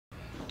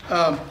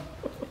Um,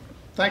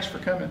 Thanks for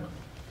coming.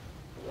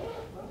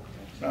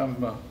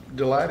 I'm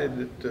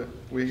delighted that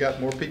we got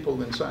more people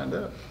than signed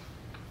up.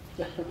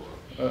 I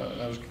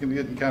was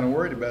getting kind of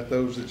worried about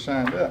those that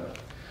signed up.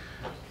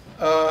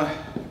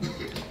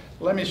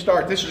 Let me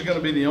start. This is going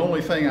to be the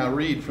only thing I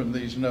read from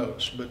these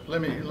notes, but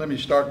let me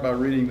start by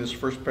reading this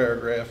first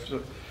paragraph.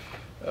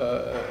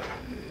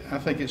 I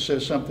think it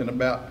says something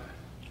about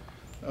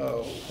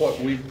what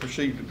we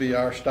perceive to be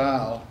our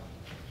style.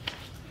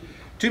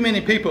 Too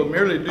many people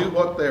merely do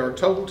what they are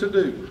told to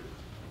do.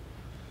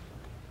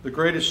 The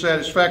greatest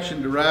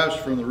satisfaction derives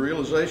from the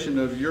realization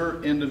of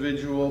your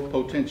individual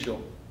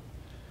potential,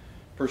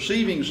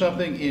 perceiving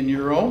something in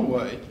your own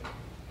way,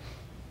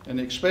 and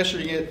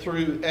expressing it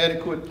through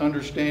adequate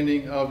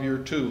understanding of your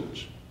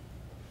tools.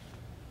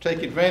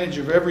 Take advantage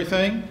of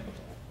everything,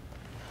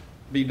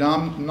 be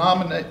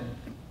dominated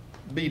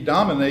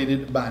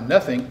by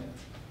nothing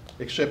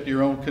except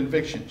your own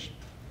convictions.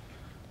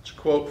 It's a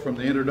quote from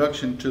the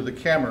introduction to The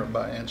Camera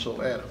by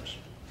Ansel Adams.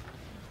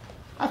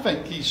 I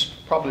think he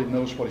probably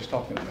knows what he's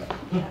talking about.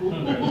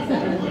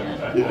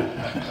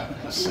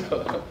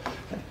 So,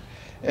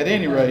 at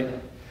any rate,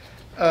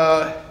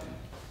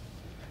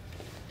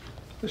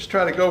 let's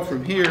try to go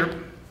from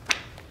here.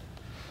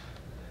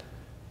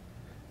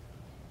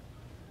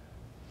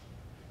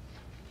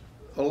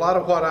 A lot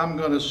of what I'm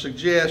going to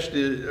suggest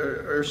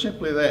are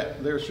simply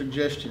that. They're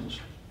suggestions.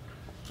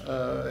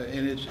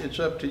 And it's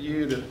up to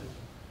you to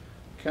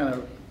kind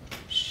of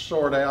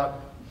sort out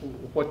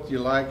what you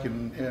like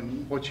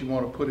and what you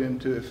want to put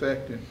into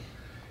effect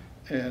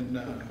and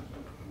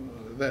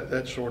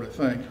that sort of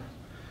thing.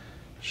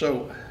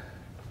 So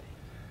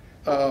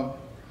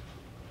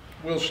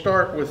we'll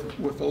start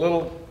with a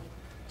little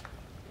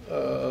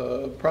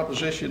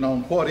proposition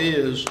on what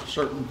is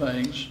certain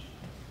things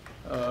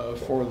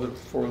for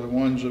the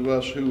ones of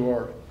us who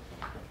are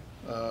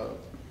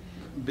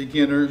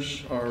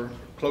beginners or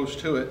close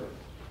to it.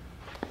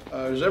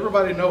 Does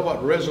everybody know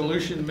what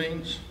resolution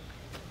means?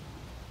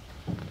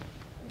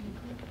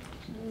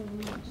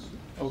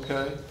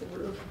 Okay.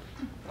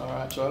 All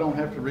right, so I don't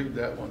have to read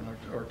that one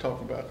or talk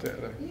about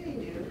that.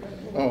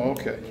 Oh,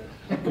 okay.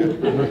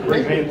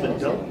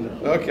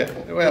 Okay,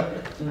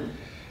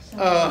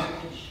 well,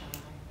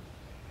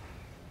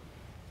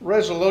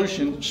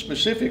 resolution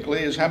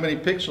specifically is how many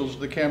pixels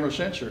the camera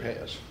sensor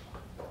has.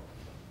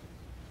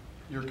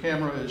 Your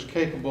camera is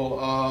capable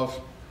of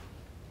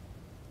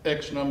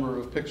X number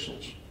of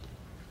pixels.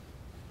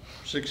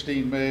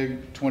 16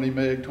 meg, 20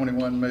 meg,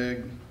 21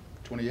 meg,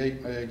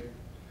 28 meg,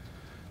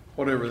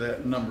 whatever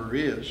that number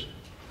is.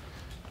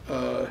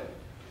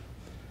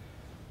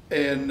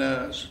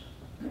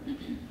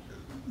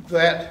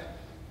 That,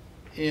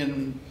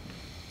 in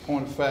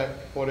point of fact,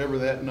 whatever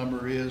that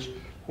number is,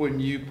 when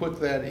you put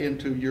that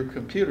into your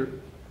computer,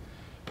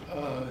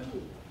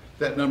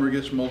 that number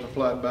gets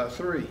multiplied by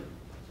 3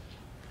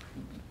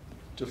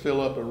 to fill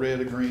up a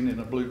red, a green,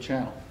 and a blue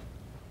channel.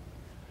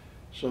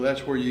 So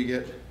that's where you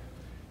get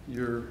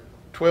your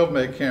 12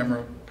 meg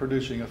camera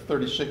producing a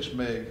 36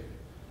 meg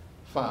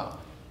file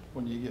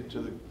when you get to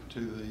the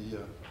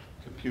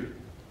computer.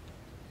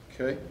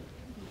 Okay?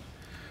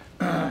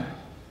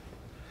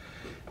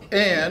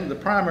 And the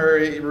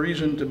primary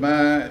reason to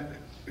buy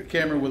a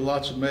camera with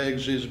lots of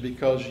megs is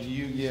because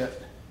you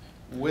get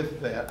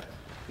with that,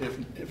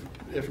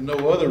 if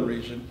no other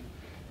reason,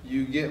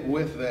 you get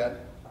with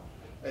that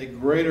a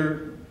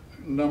greater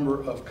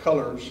number of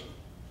colors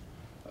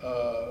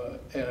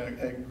and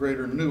a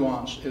greater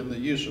nuance in the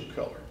use of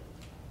color,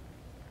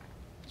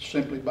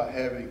 simply by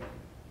having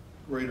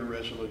greater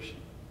resolution.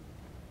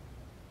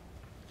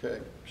 Okay,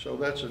 so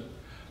that's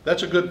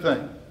a good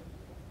thing.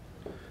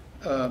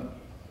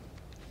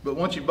 But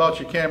once you bought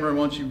your camera and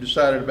once you've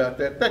decided about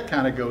that, that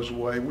kind of goes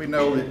away. We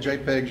know that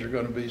JPEGs are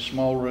going to be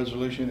small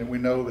resolution, and we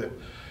know that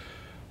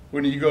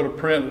when you go to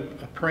print,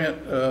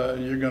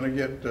 you're going to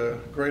get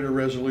greater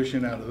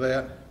resolution out of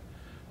that.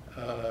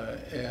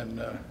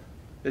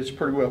 It's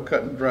pretty well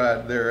cut and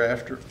dried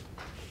thereafter.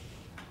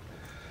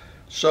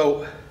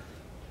 So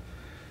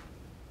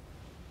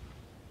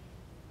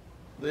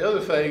the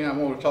other thing I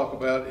want to talk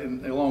about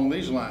along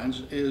these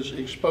lines is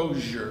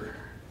exposure.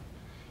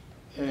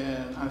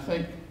 And I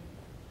think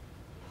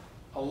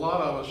a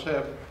lot of us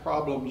have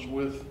problems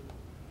with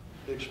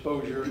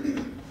exposure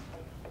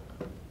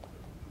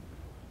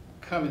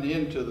coming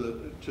into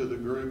the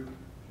group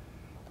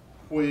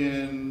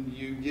when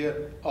you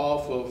get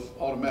off of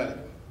automatic.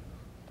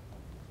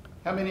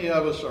 How many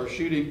of us are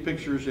shooting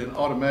pictures in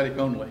automatic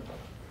only?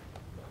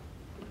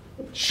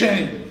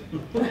 Shame.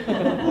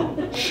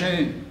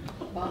 Shame.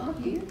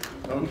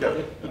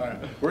 Okay, all right.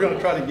 We're going to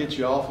try to get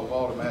you off of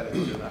automatic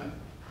tonight.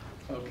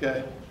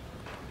 Okay?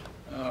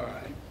 All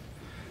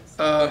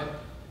right.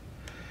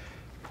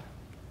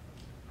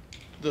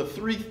 The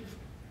three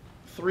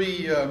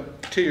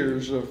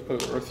tiers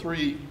or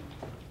three,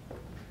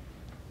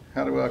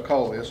 how do I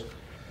call this?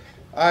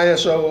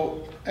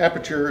 ISO,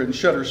 aperture, and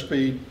shutter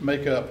speed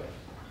make up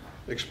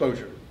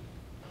exposure.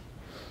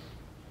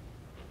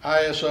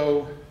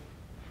 ISO,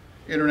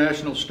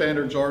 International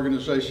Standards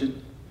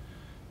Organization,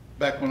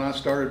 back when I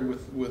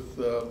started with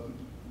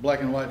black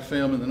and white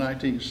film in the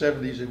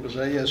 1970s, it was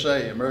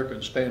ASA,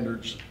 American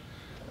Standards,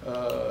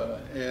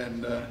 but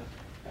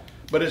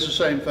it's the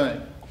same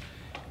thing.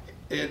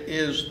 It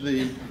is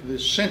the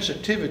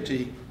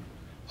sensitivity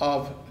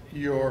of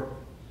your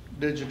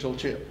digital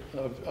chip,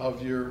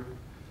 of your,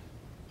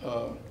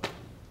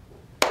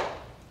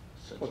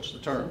 what's the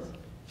term?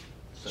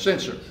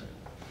 Sensor.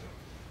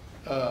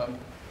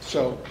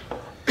 So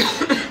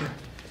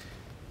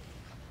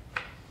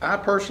I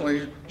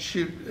personally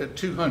shoot at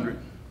 200.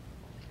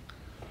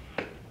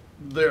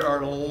 There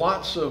are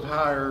lots of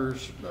higher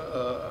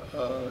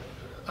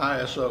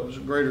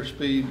ISOs, greater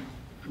speed,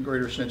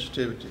 greater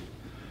sensitivity.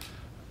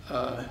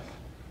 I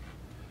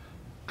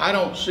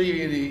don't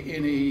see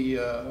any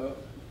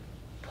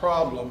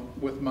problem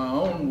with my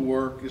own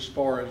work as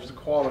far as the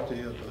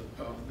quality of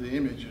the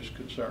image is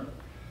concerned.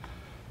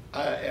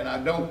 And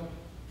I don't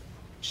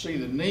see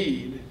the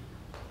need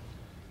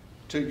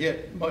to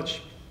get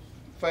much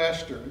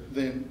faster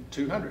than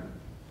 200.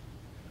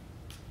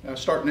 Now,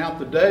 starting out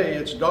the day,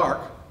 it's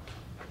dark,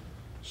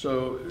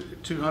 so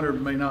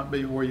 200 may not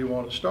be where you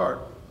want to start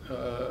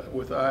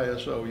with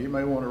ISO. You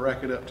may want to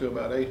rack it up to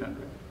about 800,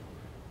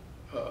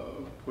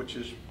 which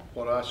is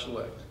what I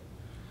select.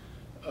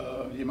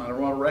 You might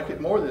want to rack it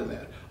more than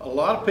that. A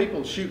lot of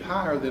people shoot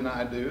higher than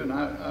I do, and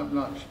I'm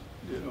not,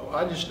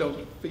 I just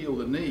don't feel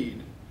the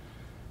need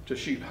to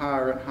shoot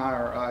higher and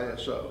higher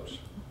ISOs.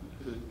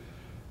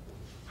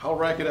 I'll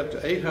rack it up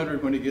to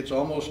 800 when it gets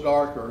almost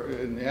dark, or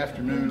in the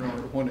afternoon,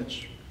 or when it's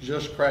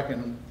just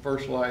cracking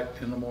first light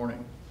in the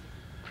morning.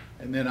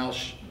 And then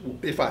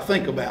if I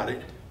think about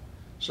it,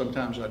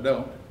 sometimes I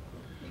don't,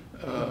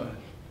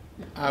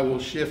 I will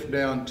shift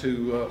down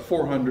to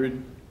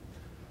 400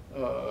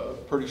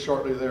 pretty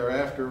shortly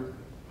thereafter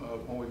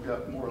when we've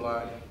got more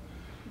light.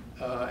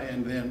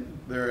 And then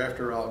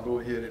thereafter I'll go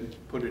ahead and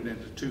put it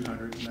into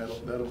 200, and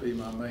that'll be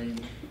my main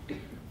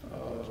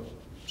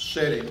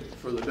setting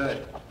for the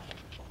day.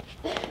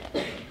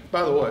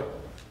 By the way,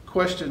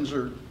 questions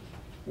are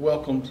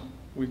welcomed.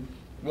 We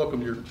welcome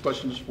your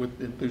questions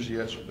with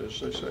enthusiasm, as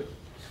they say.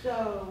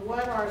 So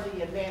what are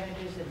the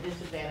advantages and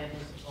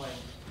disadvantages of going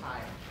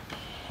higher?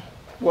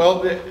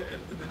 Well,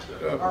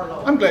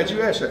 I'm glad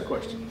you asked that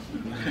question.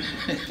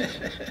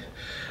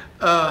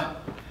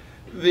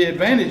 The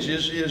advantage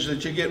is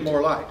that you get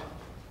more light.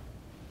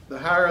 The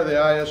higher the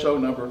ISO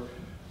number,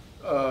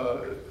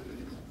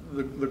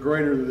 the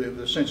greater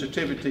the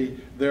sensitivity,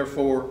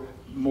 therefore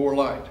more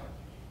light.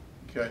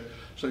 Okay,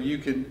 so you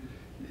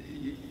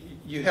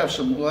have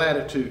some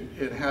latitude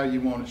in how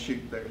you want to shoot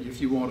there. If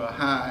you want a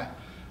high,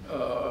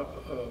 a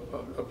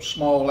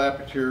small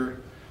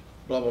aperture,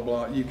 blah blah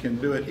blah, you can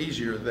do it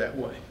easier that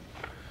way.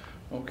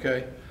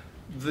 Okay,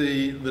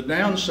 the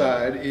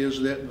downside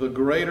is that the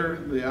greater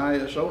the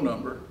ISO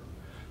number,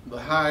 the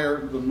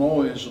higher the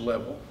noise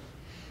level,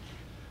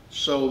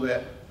 so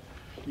that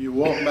you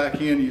walk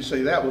back in and you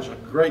say, that was a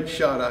great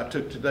shot I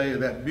took today of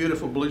that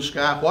beautiful blue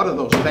sky. What are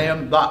those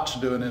damn dots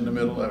doing in the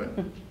middle of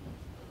it?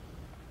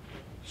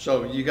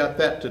 So you got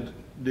that to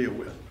deal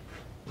with.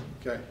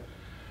 Okay.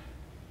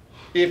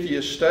 If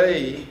you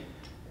stay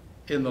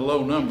in the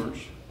low numbers,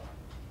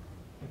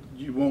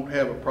 you won't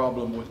have a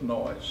problem with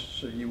noise.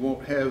 So you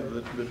won't have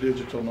the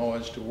digital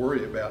noise to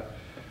worry about.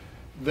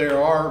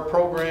 There are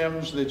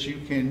programs that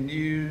you can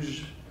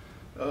use.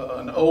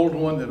 An old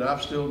one that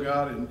I've still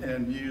got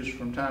and use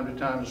from time to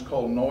time is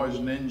called Noise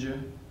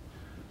Ninja.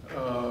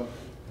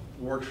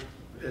 Works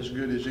as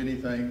good as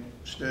anything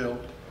still.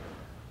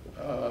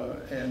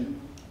 And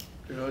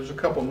there's a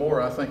couple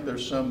more. I think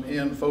there's some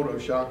in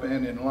Photoshop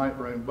and in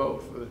Lightroom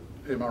both.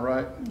 Am I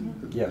right?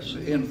 Mm-hmm. Yes.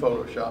 In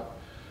Photoshop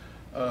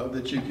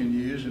that you can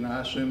use, and I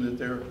assume that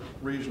they're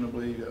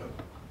reasonably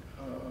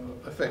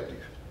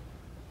effective.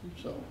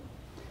 So,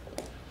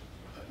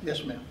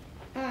 yes, ma'am.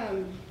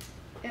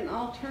 An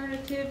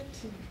alternative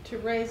to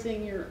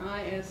raising your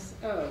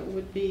ISO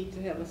would be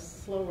to have a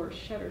slower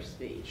shutter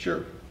speed.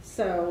 Sure.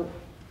 So,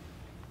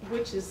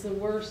 which is the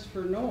worst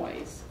for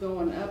noise?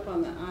 Going up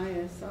on the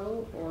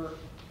ISO or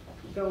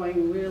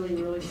going really,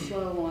 really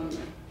slow on the...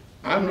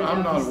 I'm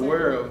not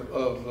aware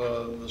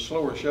of the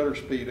slower shutter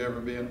speed ever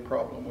being a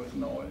problem with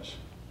noise.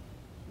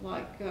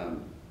 Like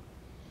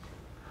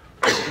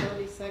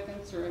 30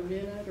 seconds or a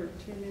minute or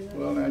 2 minutes?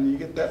 Well, now you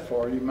get that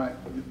far,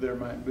 there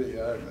might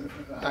be.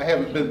 I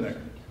haven't been there.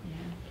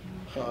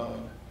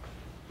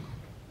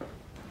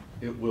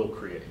 It will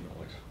create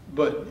noise.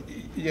 But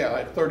yeah,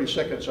 at 30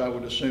 seconds I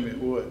would assume it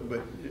would,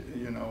 but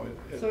you know.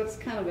 So it's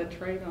kind of a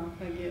trade-off,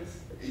 I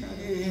guess.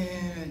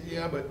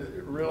 Yeah, but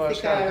realize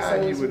how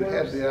high you would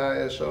have the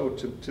ISO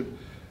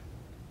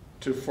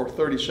to for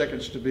 30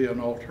 seconds to be an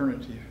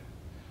alternative.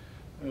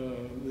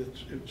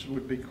 It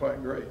would be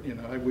quite great. You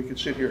know, we could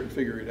sit here and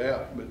figure it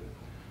out, but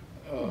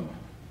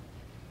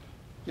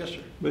yes,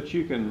 sir. But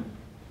you can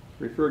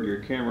refer to your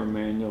camera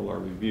manual or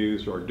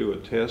reviews or do a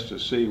test to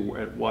see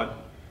at what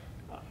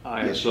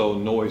ISO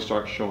noise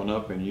starts showing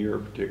up in your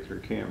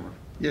particular camera.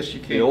 Yes, you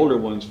can. The older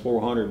ones,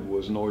 400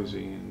 was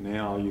noisy, and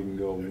now you can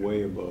go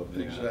way above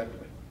that.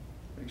 Exactly.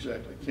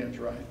 Exactly. Ken's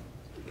right.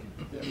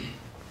 Yeah.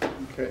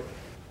 Okay.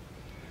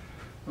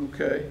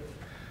 Okay.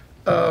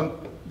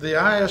 The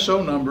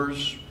ISO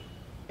numbers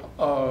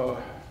are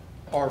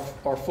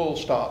full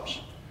stops.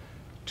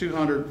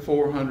 200,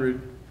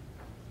 400,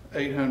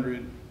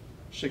 800,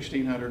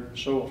 1600, and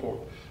so forth.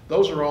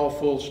 Those are all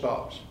full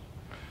stops.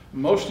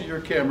 Most of your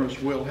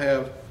cameras will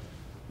have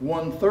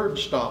 1/3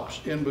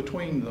 stops in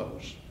between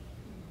those.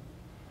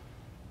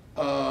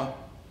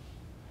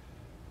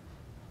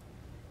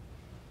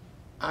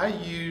 I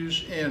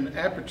use in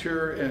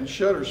aperture and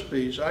shutter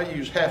speeds, I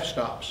use half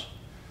stops.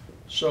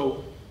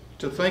 So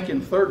to think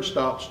in third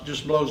stops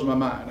just blows my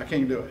mind. I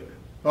can't do it.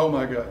 Oh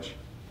my gosh.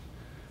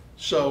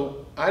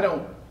 So I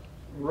don't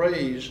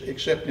raise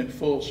except in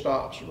full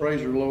stops,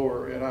 raise or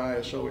lower in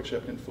ISO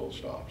except in full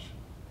stops.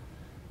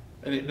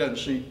 And it doesn't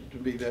seem to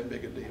be that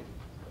big a deal.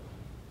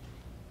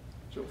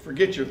 So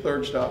forget your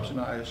third stops in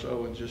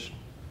ISO and just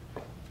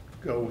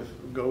go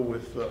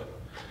with a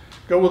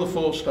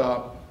full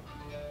stop.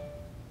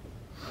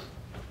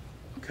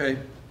 Okay.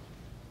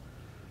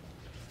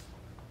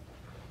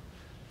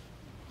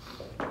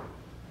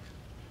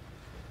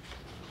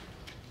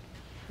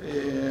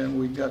 And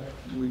we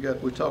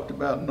talked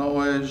about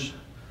noise.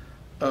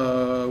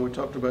 We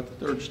talked about the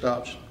third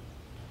stops.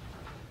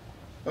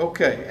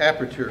 Okay,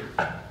 aperture.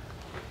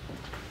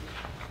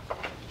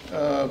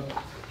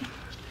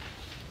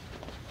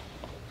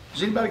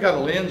 Has anybody got a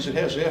lens that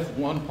has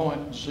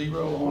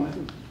f1.0 on it?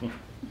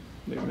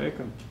 They make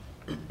them.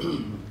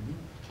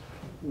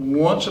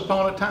 Once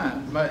upon a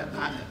time,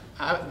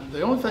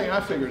 the only thing I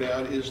figured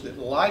out is that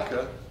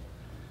Leica,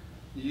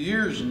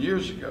 years and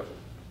years ago,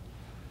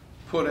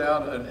 put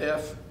out an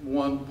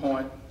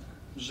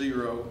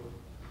f1.0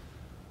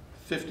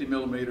 50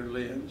 millimeter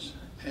lens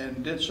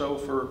and did so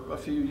for a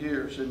few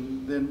years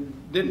and then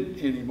didn't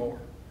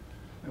anymore.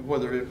 And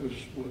whether it was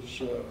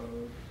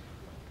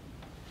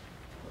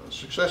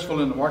successful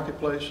in the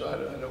marketplace, I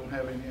don't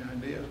have any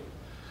idea.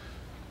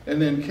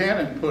 And then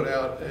Canon put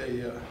out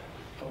a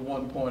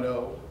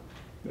 1.0.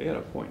 They had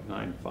a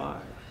 .95,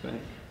 I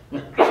think.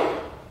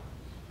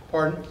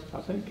 Pardon?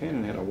 I think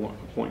Canon had a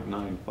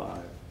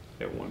 .95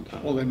 at one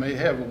time. Well, they may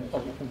have a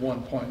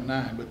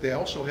 1.9, but they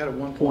also had a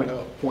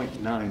 1.0.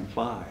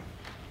 .95.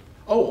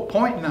 Oh, a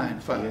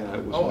 0.95. Yeah,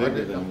 it was Oh, I bigger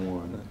didn't than know.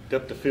 one.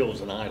 Depth of field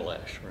is an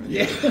eyelash, right?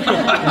 Yeah.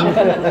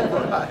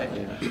 Right.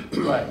 Yeah.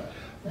 Right.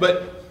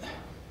 But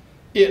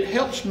it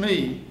helps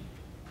me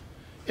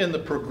in the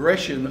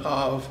progression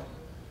of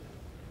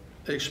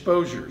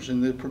exposures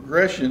and the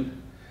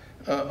progression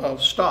of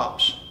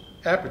stops,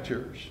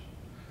 apertures,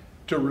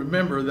 to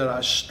remember that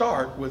I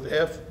start with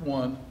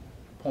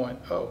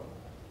f1.0.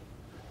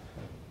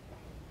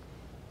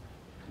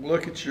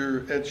 Look at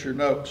your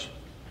notes,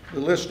 the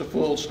list of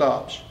full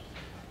stops.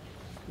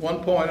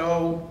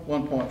 1.0,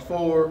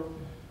 1.4,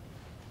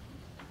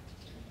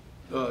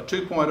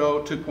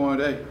 2.0,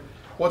 2.8.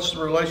 What's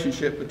the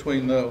relationship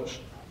between those?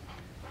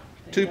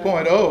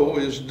 2.0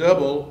 is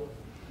double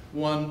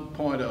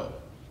 1.0.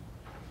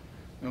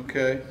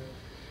 Okay?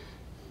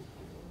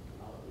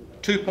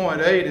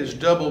 2.8 is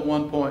double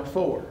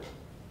 1.4.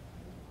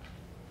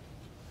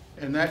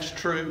 And that's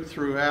true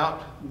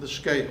throughout the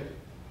scale.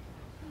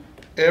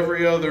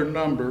 Every other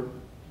number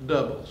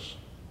doubles.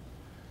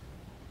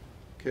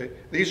 Okay?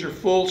 These are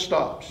full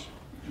stops.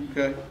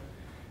 Okay?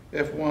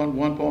 F1,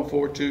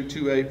 1.42,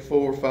 2.8,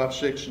 4, 5,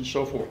 6, and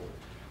so forth.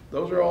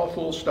 Those are all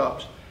full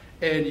stops.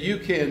 And you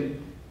can,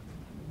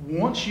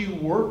 once you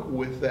work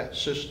with that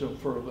system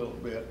for a little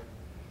bit,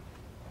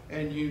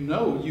 and you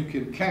know you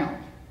can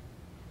count,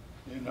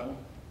 you know,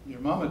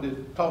 your mama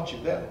taught you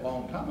that a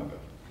long time ago.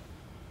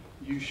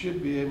 You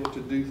should be able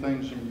to do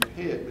things in your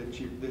head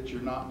that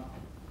you're not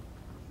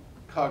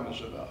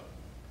cognizant of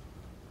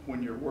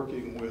when you're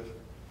working with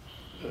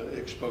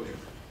exposure.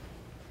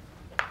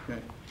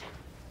 Okay,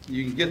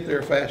 you can get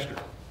there faster.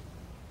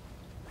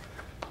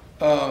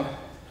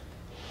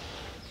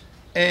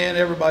 And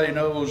everybody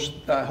knows,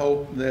 I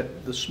hope,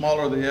 that the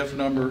smaller the F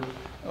number,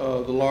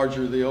 the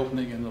larger the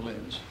opening in the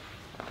lens.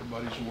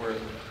 Everybody's aware of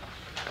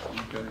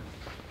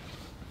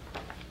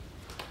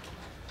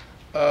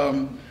that.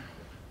 Okay.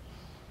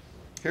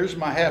 Here's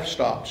my half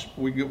stops.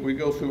 We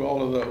go through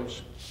all of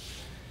those.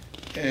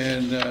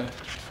 And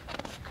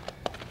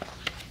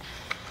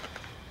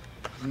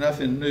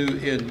nothing new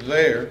in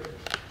there.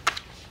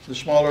 The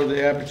smaller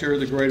the aperture,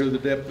 the greater the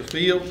depth of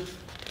field.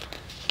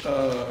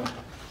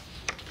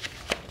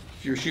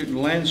 If you're shooting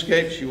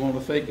landscapes, you want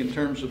to think in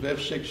terms of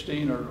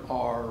f16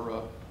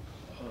 or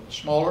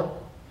smaller.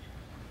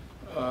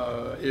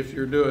 If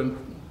you're doing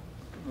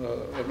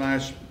a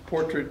nice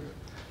portrait,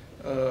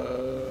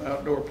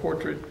 outdoor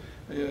portrait,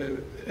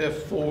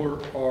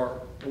 f4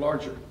 or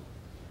larger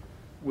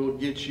will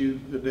get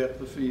you the depth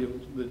of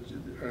field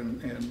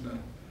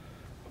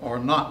or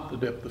not the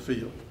depth of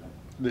field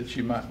that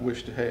you might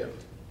wish to have.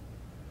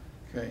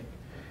 Okay,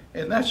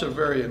 and that's a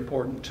very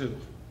important tool.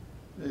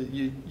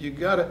 You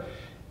got to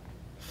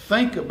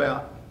think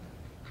about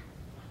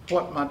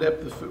what my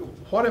depth of field,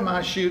 what am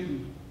I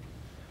shooting,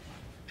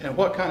 and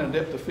what kind of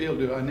depth of field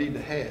do I need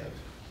to have.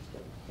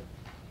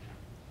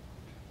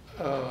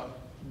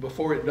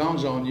 before it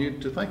dawns on you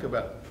to think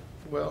about,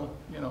 well,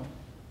 you know,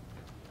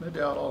 maybe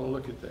I ought to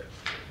look at that.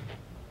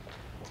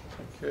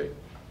 Okay.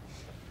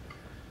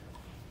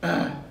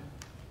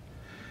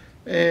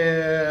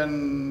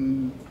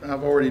 And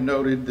I've already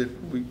noted that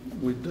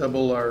we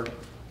double our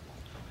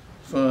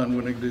fund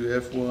when we do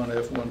F1,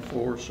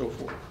 F1.4, so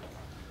forth.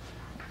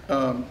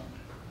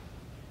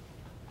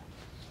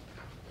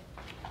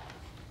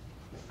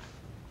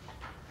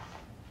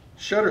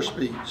 Shutter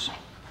speeds.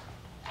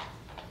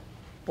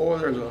 Boy,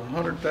 there's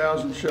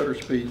 100,000 shutter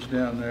speeds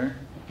down there.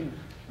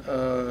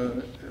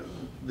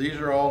 These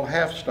are all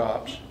half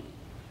stops.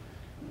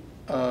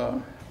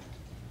 I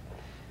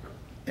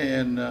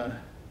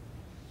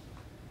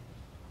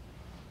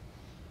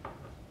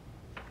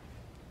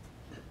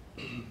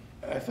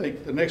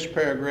think the next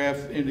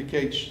paragraph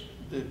indicates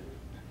that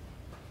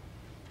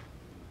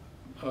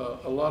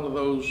a lot of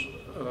those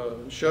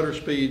shutter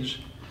speeds,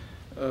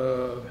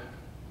 well,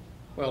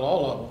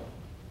 all of them,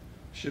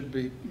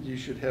 you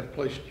should have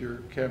placed your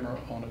camera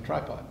on a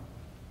tripod.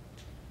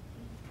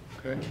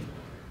 Okay?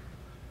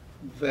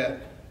 That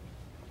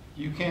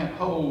you can't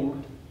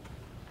hold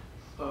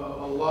a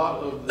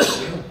lot of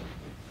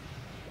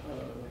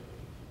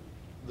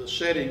the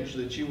settings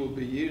that you will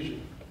be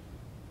using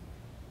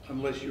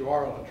unless you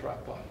are on a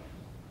tripod.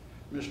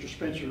 Mr.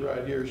 Spencer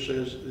right here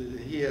says that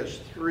he has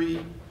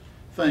 3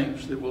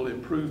 things that will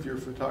improve your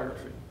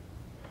photography.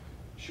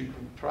 Shoot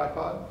from a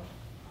tripod,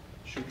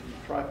 shoot from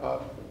a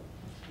tripod,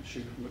 and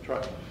shoot from a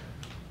tripod.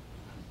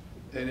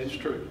 And it's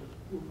true.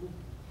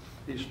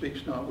 He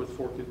speaks not with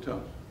forked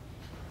tongue.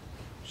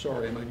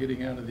 Sorry, am I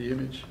getting out of the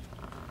image?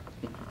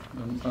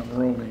 I'm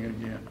roaming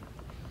again.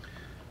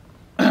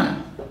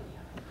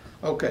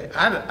 Okay,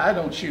 I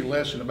don't shoot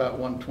less than about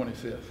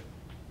 1/25.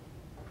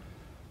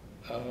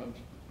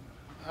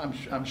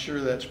 I'm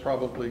sure that's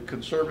probably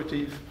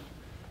conservative,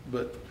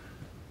 but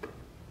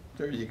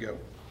there you go.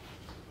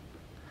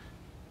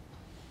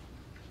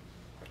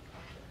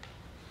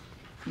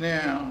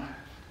 Now,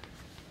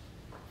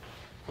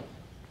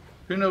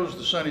 who knows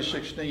the Sunny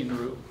 16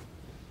 rule?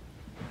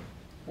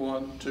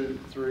 1, 2,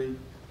 3,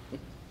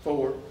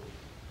 4,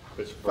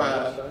 It's 5. bright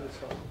outside, it's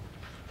hot.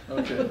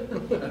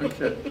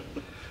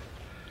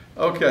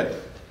 Okay.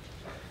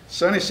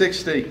 Sunny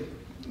 16.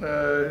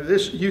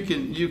 This you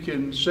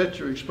can set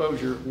your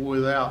exposure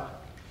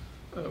without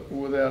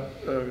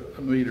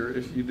a meter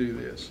if you do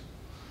this.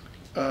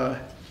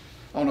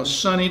 On a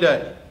sunny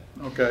day,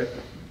 okay,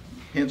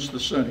 hence the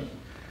sunny.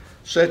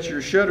 Set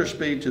your shutter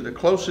speed to the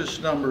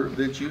closest number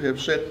that you have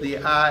set the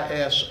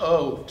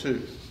ISO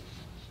to.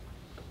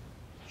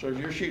 So if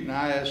you're shooting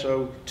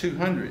ISO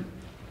 200,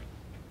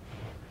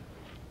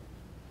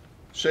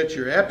 set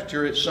your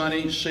aperture at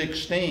sunny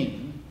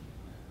 16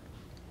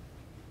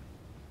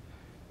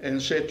 and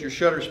set your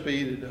shutter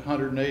speed at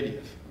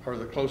 180th, or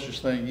the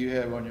closest thing you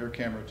have on your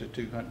camera to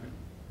 200.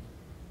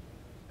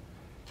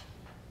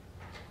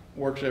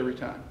 Works every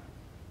time.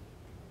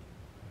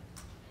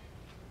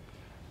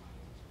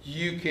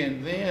 You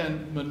can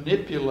then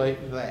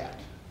manipulate that.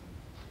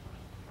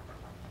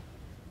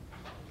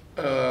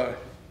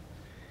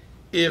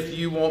 If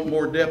you want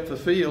more depth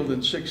of field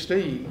than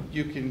 16,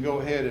 you can go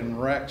ahead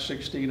and rack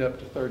 16 up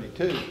to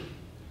 32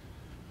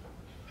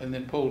 and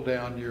then pull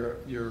down your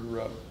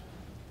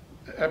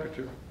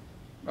aperture,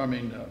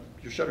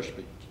 your shutter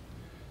speed.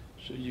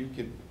 So you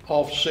can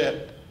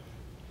offset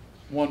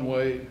one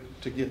way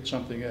to get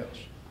something else.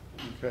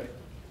 Okay?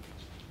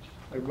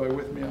 Everybody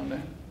with me on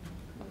that?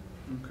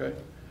 Okay?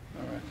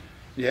 All right.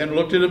 You haven't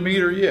looked at a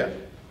meter yet.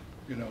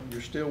 You know,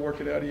 you're still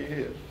working out of your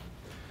head.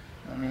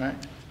 All right?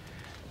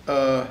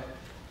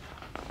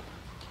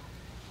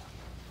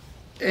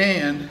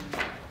 And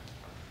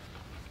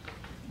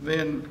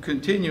then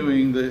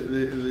continuing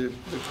the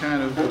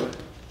kind of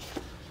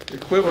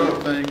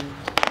equivalent thing,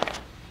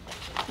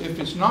 if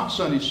it's not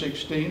sunny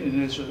 16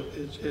 and it's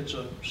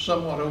a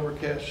somewhat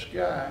overcast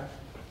sky,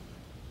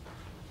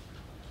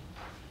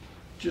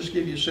 just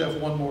give yourself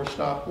one more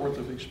stop worth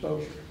of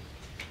exposure.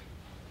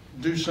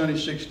 Do sunny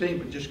 16,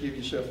 but just give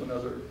yourself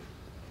another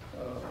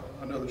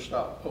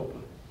stop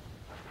open.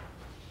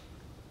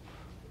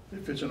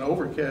 If it's an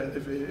overcast,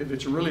 if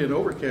it's really an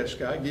overcast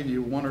sky, give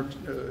you 1 or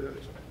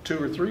 2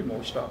 or 3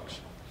 more stops.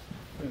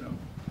 You know,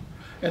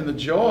 and the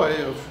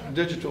joy of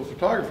digital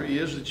photography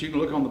is that you can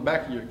look on the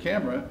back of your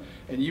camera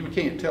and you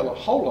can't tell a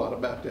whole lot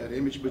about that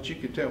image, but you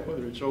can tell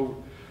whether it's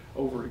overexposed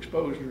or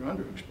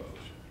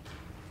underexposed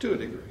to a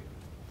degree.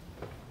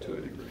 To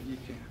a degree, you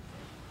can.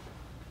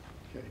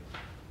 Okay.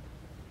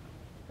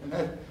 And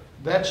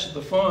that's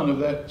the fun of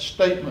that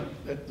statement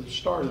at the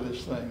start of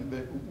this thing,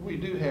 that we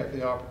do have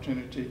the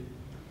opportunity,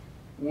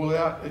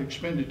 without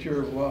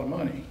expenditure of a lot of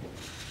money,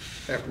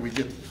 after we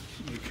get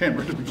the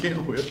camera to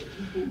begin with,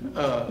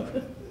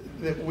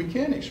 that we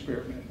can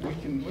experiment. We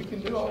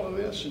can do all of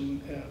this and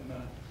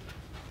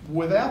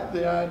without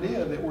the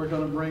idea that we're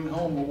going to bring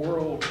home a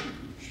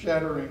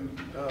world-shattering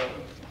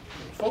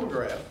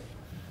photograph,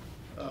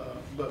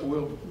 but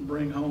we'll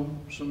bring home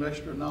some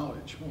extra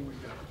knowledge when we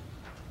go.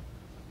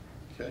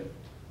 Okay.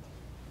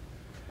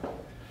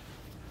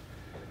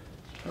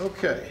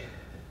 Okay.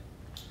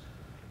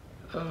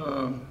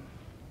 Now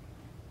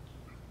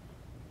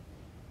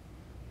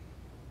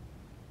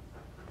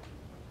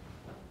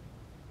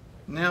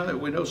that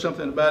we know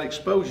something about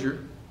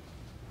exposure,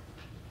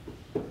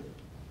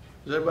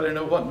 does everybody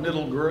know what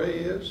middle gray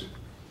is?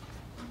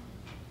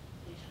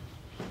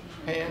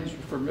 Hands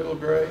for middle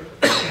gray?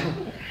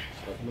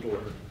 Middle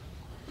order.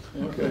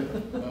 Okay,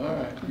 all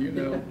right, you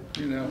know,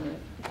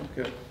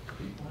 okay.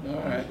 All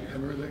right,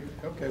 everything,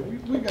 okay,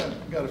 we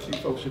got a few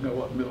folks who know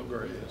what middle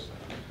gray is.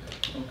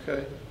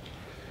 Okay.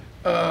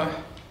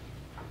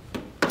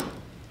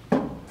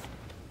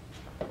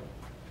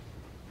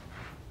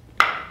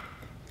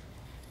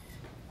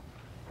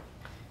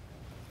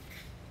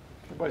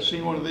 Everybody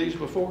seen one of these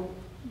before?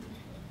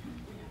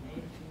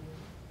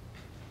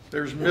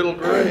 There's middle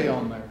gray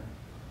on there.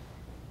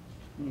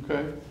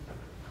 Okay.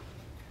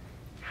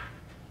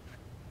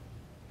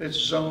 It's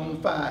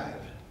zone 5,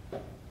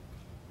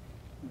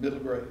 middle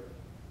gray.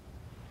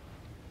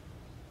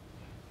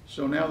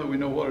 So now that we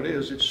know what it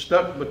is, it's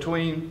stuck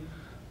between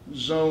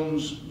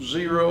zones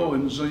 0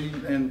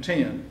 and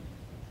 10,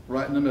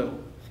 right in the middle.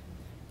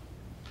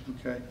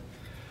 Okay.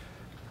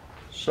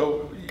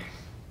 So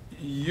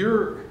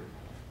your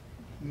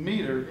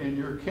meter in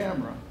your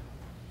camera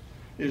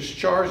is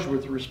charged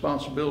with the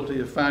responsibility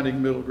of finding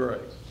middle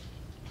gray.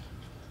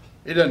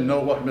 It doesn't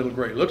know what middle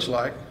gray looks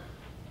like,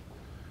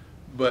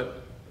 but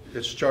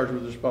it's charged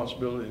with the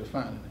responsibility of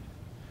finding it.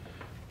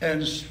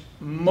 And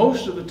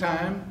most of the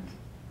time,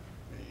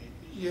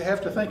 you have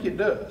to think it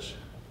does,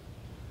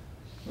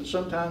 but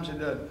sometimes it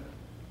doesn't.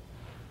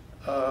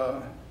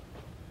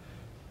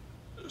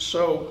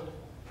 So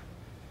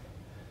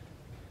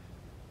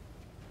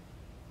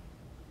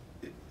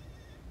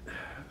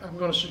I'm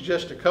going to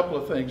suggest a couple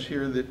of things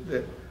here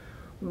that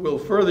will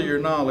further your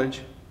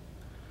knowledge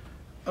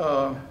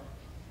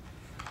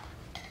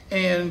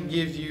and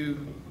give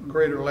you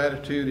greater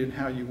latitude in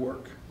how you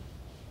work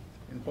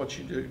and what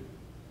you do.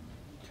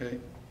 Okay?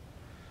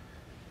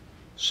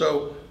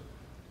 So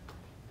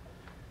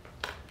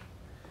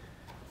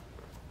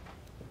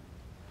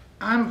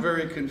I'm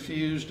very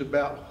confused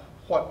about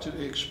what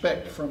to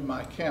expect from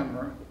my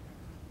camera,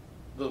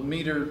 the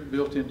meter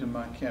built into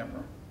my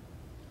camera.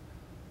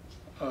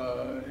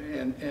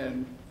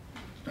 And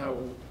I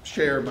will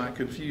share my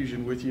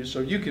confusion with you so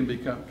you can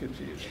become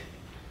confused.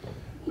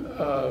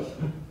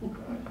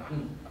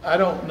 I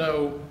don't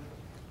know,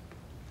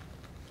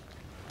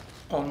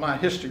 on my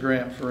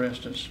histogram, for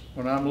instance,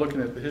 when I'm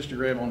looking at the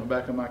histogram on the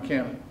back of my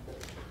camera,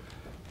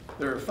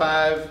 there are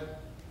 5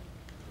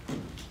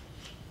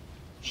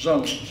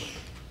 zones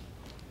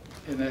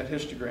in that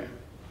histogram.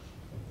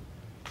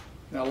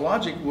 Now,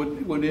 logic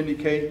would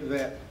indicate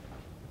that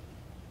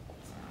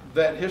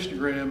that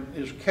histogram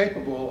is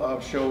capable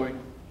of showing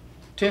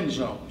 10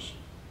 zones.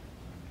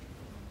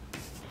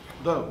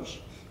 Those.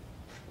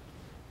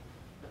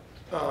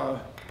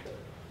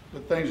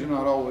 But things are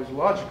not always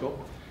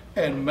logical,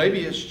 and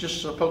maybe it's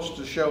just supposed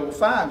to show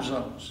 5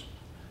 zones,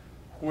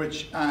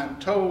 which I'm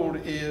told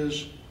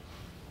is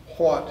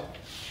what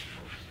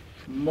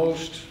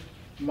most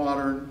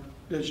modern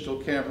digital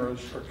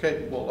cameras are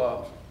capable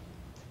of.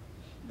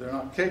 They're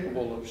not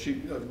capable of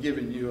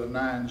giving you a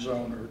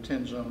 9-zone or a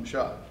 10-zone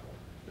shot.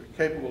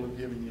 They're capable of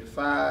giving you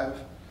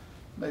 5,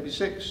 maybe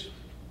 6,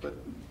 but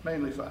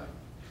mainly 5.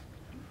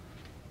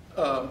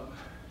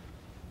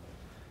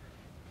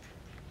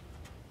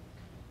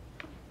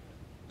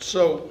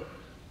 So,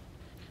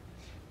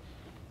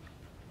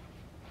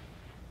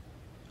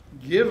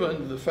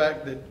 given the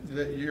fact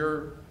that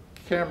your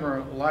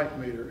camera light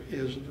meter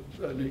is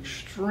an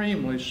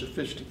extremely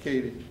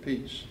sophisticated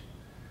piece,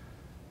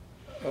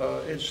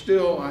 it's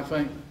still, I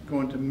think,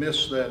 going to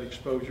miss that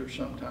exposure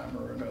sometime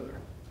or another.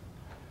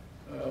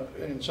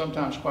 And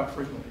sometimes quite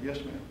frequently.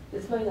 Yes, ma'am?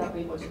 This may not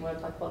be what you want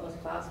to talk about in this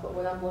class, but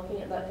when I'm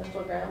looking at that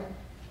histogram,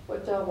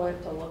 what do I want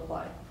it to look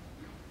like?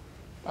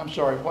 I'm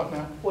sorry, what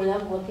now? When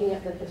I'm looking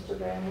at the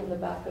histogram in the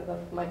back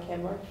of my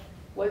camera,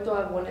 what do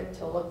I want it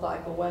to look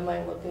like, or what am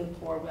I looking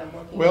for when I'm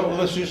looking Well, at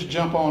let's just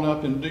jump on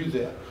up and do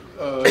that.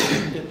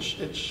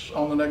 It's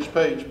on the next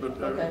page, but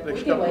Okay, next we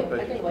can couple of wait.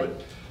 I pages. can wait.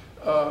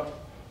 But,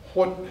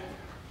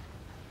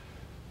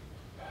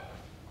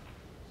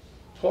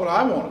 what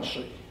I want to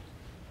see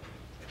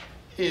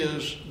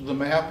is the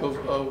map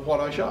of what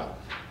I shot,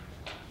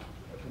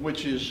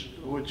 which is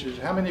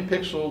how many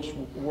pixels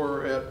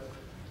were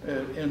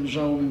in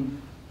zone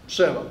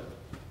 7.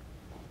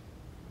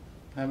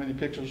 How many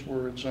pixels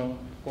were in zone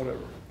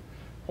whatever?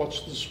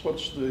 What's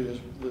the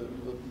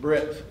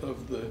breadth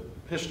of the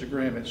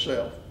histogram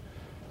itself?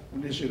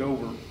 Is it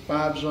over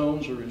 5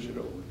 zones, or is it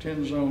over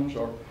 10 zones,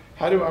 or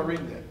how do I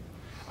read that?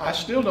 I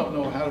still don't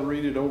know how to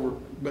read it over,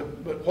 but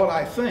what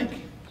I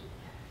think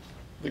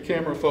the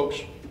camera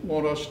folks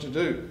want us to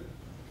do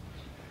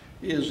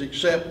is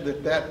accept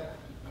that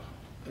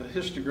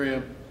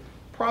histogram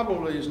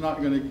probably is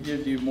not going to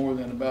give you more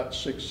than about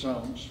 6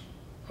 zones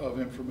of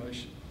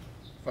information,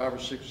 5 or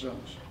 6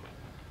 zones.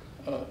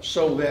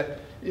 So that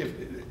if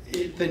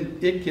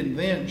it can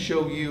then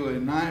show you a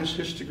nice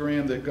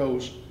histogram that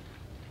goes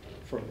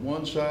from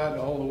one side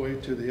all the way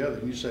to the other.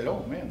 And you say,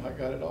 oh man, I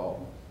got it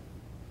all.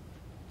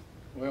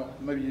 well,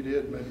 maybe you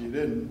did, maybe you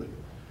didn't, but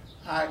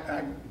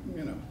I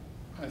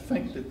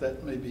think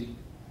that may be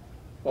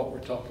what we're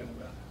talking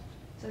about.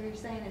 So you're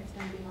saying it's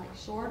gonna be like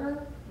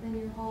shorter than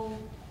your whole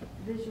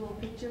visual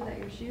picture that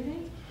you're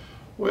shooting?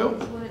 Well,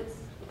 That's what it's,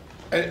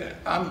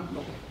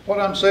 what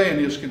I'm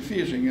saying is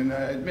confusing, and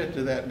I admit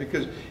to that,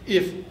 because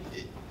if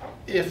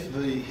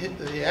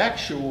the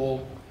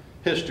actual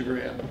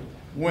histogram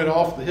went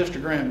off the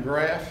histogram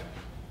graph,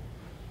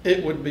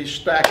 it would be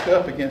stacked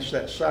up against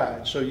that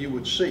side, so you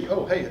would see,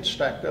 oh, hey, it's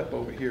stacked up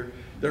over here.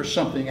 There's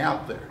something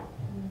out there,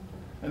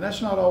 and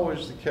that's not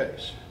always the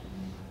case.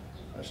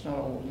 That's not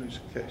always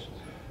the case.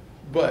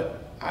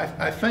 But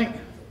I think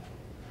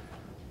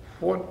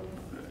what,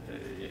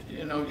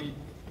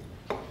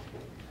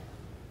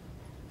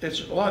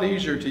 it's a lot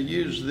easier to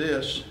use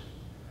this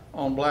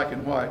on black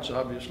and whites,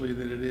 obviously,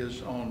 than it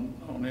is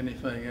on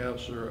anything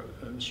else, or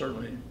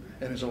certainly,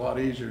 and it's a lot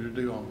easier to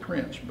do on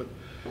prints. But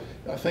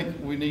I think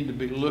we need to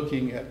be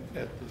looking at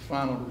the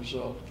final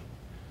result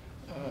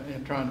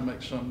and trying to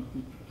make some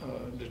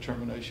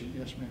determination.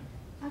 Yes, ma'am.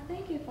 I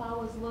think if I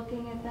was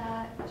looking at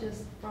that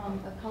just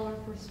from a color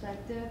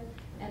perspective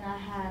and I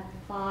had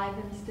 5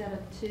 instead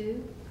of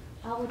 2,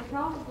 I would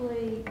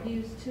probably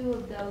use 2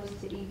 of those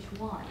to each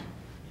one.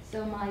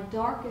 So my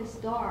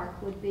darkest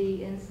dark would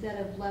be, instead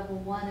of level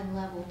 1 and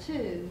level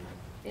 2,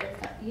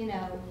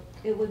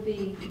 it would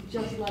be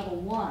just level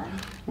 1.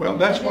 Well,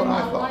 that's what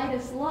I And then thought. my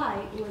lightest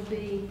light would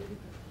be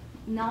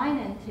 9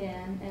 and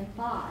 10 and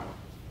 5.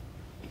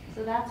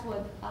 So that's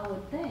what I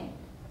would think.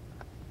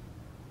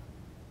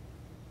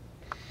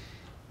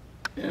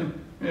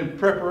 In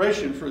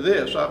preparation for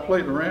this, I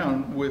played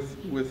around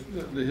with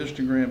the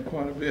histogram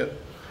quite a bit.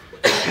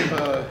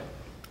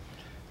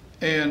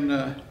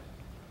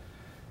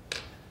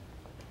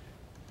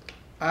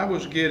 I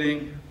was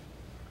getting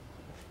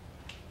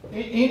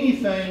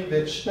anything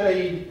that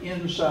stayed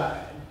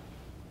inside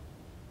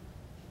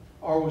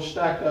or was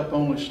stacked up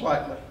only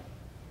slightly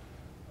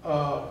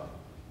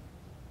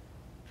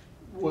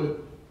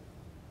would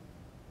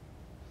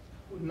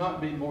not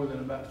be more than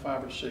about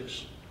 5 or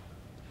 6.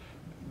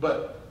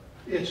 But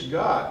it's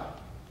got,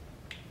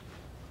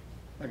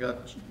 I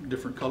got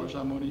different colors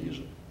I'm going to use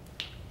it.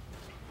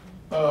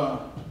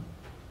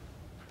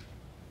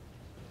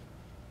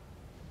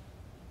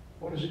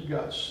 What has it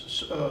got?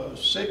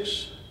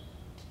 6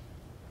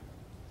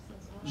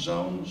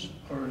 zones,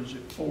 or is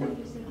it 4?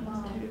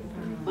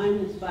 Mine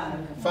is 5.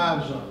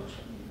 5 zones.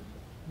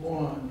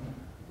 1,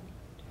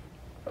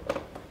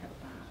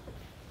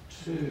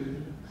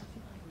 2.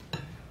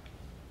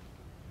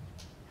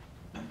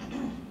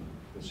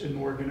 This isn't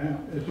working out.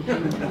 You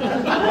can't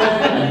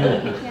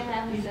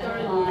have them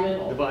set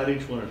line. Divide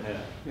each one in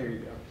half. There you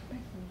go.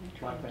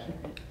 Like that.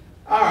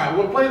 All right,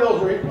 well, play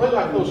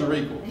like those are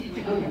equal,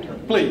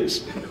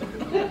 please.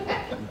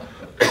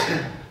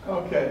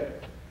 Okay.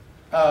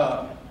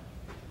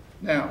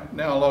 Now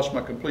I lost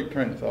my complete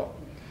train of thought.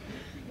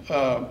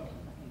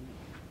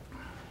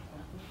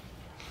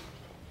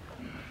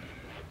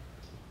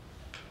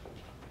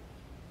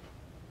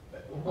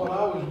 What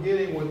I was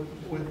getting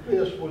with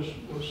this was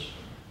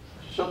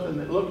something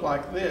that looked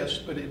like this,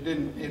 but it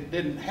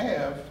didn't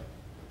have.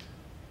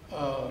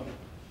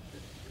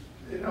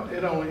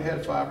 It only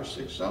had 5 or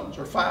 6 zones,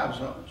 or 5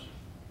 zones,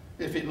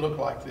 if it looked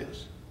like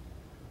this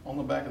on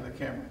the back of the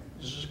camera.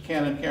 This is a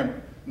Canon camera.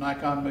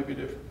 Nikon may be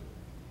different.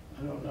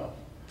 I don't know.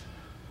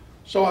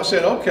 So I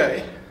said,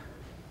 okay,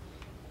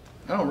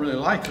 I don't really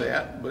like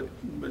that, but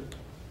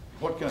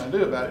what can I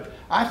do about it?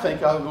 I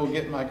think I'll go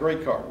get my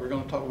gray card. We're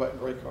going to talk about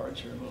gray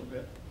cards here in a little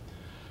bit.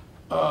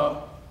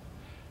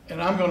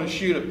 And I'm going to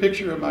shoot a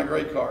picture of my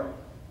gray card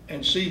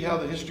and see how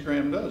the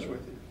histogram does with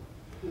it.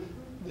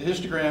 The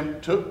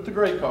histogram took the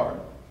gray card.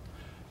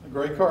 The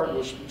gray card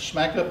was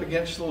smacked up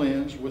against the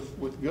lens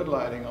with good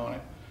lighting on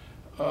it.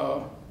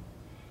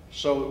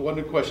 So it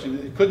wasn't a question.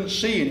 It couldn't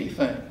see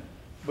anything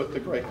but the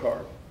gray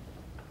card.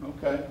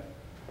 Okay?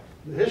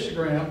 The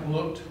histogram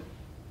looked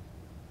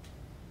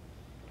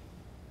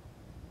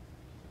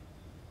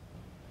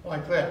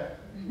like that.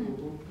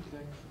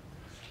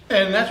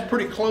 And that's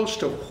pretty close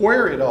to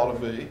where it ought to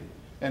be,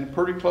 and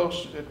pretty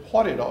close to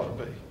what it ought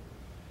to be,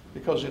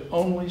 because it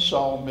only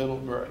saw middle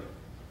gray.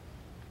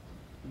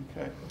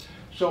 Okay,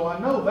 so I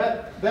know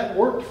that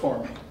worked for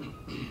me.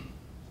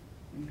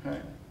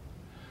 Okay,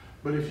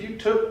 but if you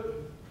took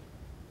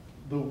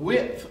the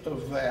width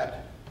of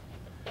that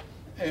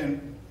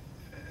and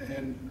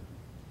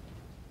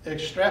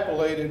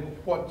extrapolated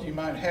what you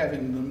might have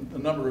in the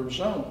number of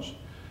zones,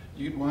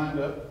 you'd wind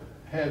up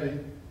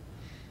having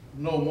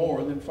no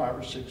more than 5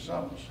 or 6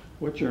 zones.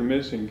 What you're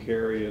missing,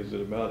 Kerry, is that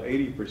about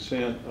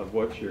 80% of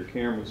what your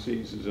camera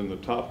sees is in the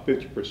top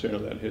 50%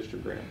 of that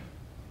histogram.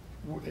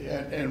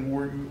 And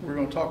we're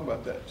going to talk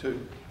about that too.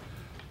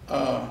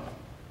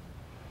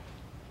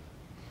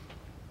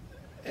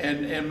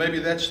 And maybe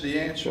that's the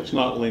answer. So it's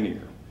not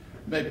linear.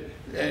 Maybe,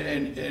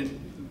 and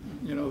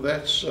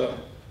that's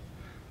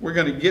we're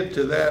going to get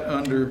to that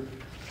under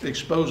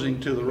exposing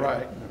to the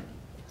right.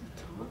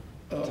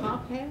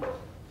 Top half?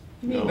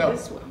 You mean No.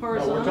 this No,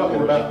 horizontal? we're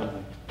talking about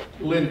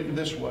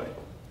this way.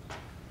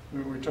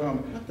 We're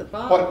talking, At the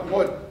bottom.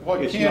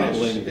 what It's Ken not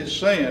linear. is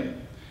saying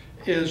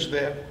is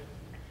that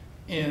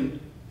in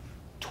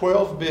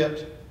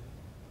 12-bit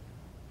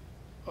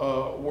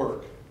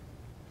work,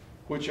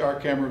 which our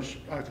cameras,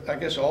 I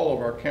guess all of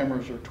our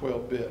cameras are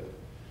 12-bit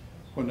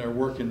when they're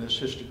working this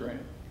histogram,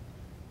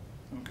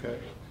 okay?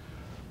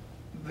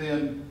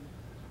 Then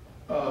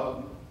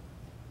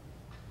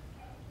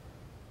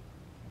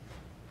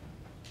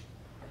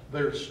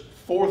there's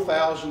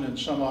 4,000 and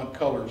some odd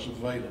colors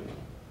available.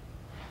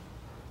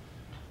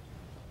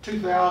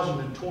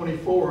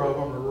 2,024 of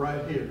them are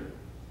right here.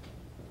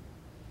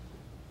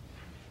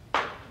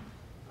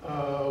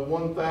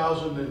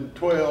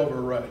 1,012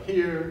 are right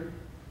here.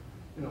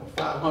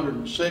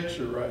 506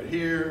 are right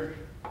here,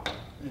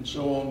 and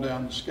so on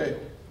down the scale.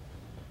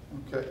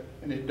 Okay,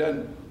 and it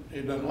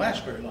doesn't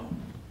last very long.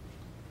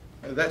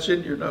 That's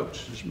in your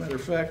notes, as a matter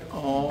of fact,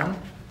 on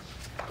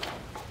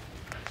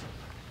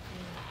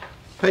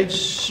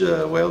page,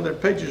 well, their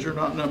pages are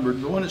not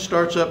numbered. The one that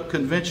starts up,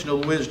 conventional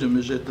wisdom,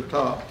 is at the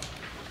top,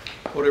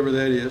 whatever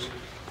that is.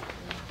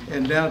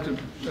 And down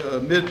to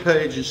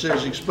mid-page, it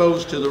says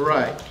exposed to the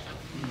right.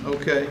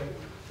 Okay.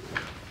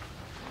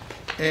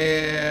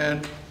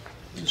 And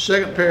the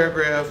second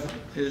paragraph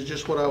is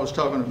just what I was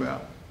talking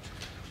about.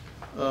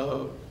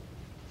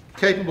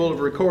 Capable of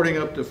recording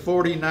up to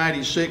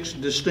 4096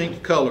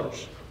 distinct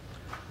colors.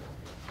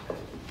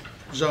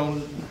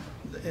 Zone,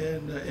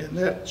 and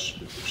that's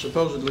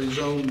supposedly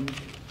zone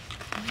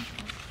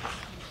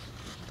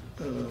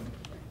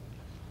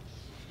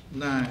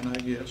 9, I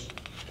guess.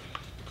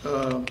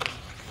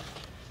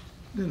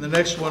 Then the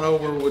next one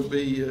over would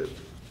be,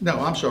 no,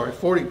 I'm sorry,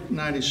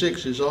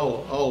 4096 is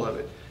all of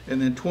it. And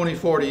then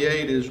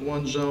 2048 is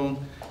one zone,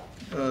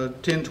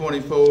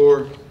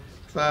 1024,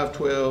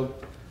 512,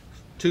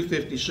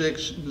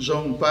 256,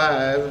 zone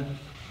 5,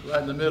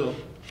 right in the middle,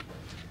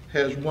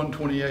 has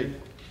 128.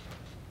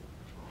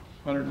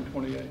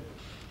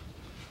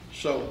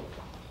 So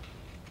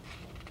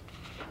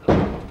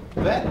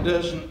that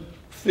doesn't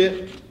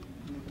fit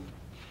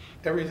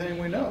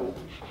everything we know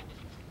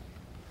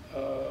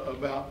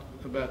about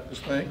this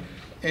thing,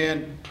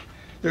 and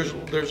there's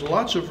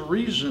lots of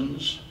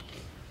reasons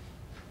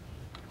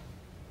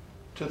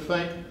to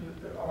think,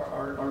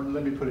 or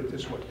let me put it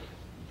this way.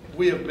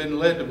 We have been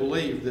led to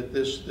believe that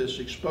this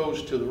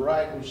exposed to the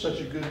right was such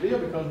a good deal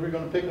because we're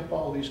going to pick up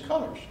all these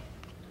colors.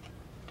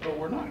 But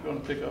we're not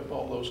going to pick up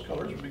all those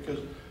colors because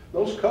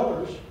those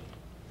colors,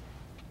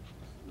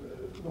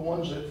 the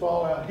ones that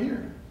fall out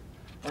here,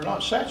 are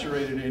not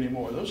saturated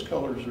anymore. Those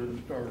colors are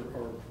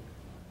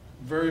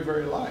very,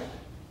 very light.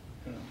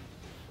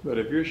 But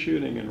if you're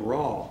shooting in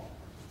RAW,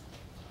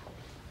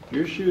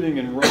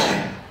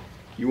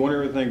 you want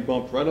everything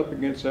bumped right up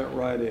against that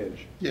right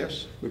edge.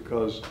 Yes.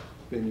 Because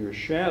then your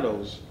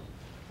shadows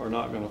are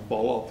not going to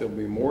fall off. There'll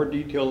be more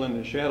detail in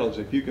the shadows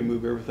if you can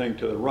move everything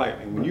to the right.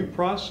 And when you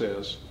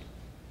process,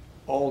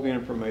 all the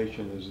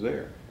information is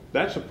there.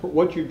 That's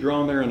what you've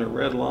drawn there in the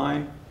red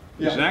line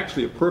is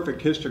actually a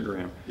perfect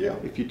histogram. Yeah.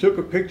 If you took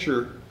a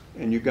picture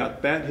and you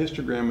got that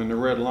histogram in the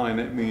red line,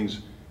 that means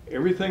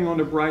everything on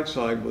the bright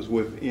side was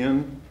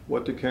within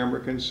what the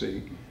camera can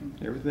see.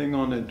 Everything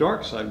on the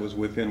dark side was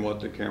within what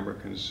the camera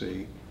can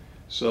see.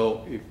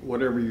 So if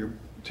whatever you're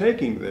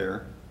taking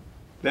there,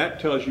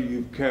 that tells you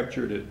you've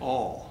captured it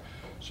all.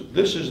 So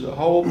this is the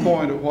whole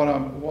point of what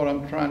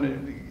I'm trying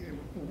to,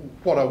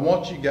 what I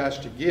want you guys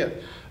to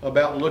get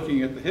about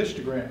looking at the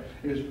histogram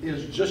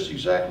is just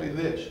exactly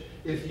this.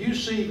 If you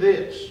see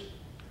this,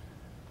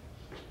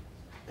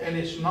 and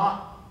it's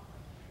not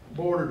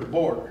border to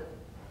border,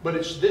 but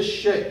it's this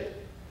shape,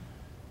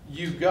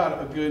 you've got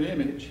a good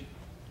image.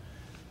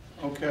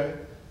 Okay?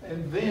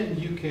 And then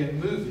you can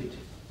move it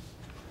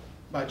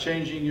by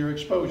changing your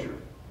exposure.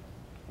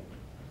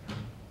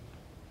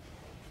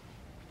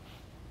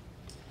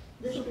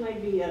 This may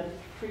be a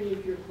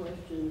premature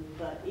question,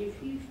 but if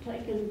you've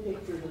taken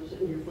pictures of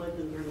sitting here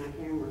flipping through my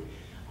camera,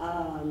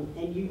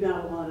 and you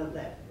got a lot of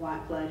that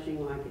white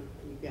flashing, like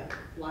you've got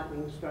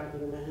lightning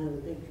striking behind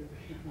the picture,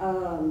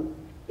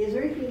 is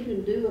there anything you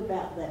can do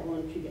about that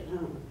once you get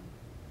home?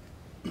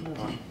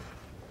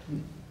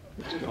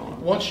 It's gone.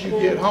 Once you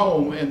get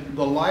home and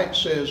the light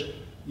says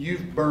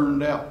you've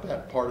burned out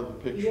that part of the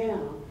picture, Yeah,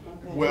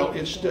 okay. well,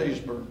 it stays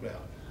burned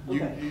out.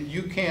 Okay.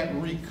 You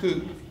can't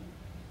recoup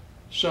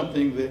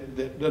something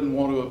that doesn't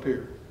want to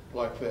appear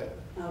like that.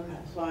 Okay,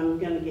 so I'm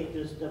gonna get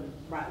just a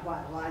bright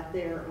white light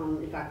there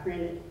on, if I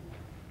print it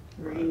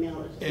or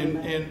email it to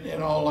somebody?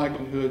 In all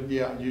likelihood,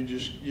 yeah, you're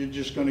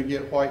just going to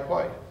get white.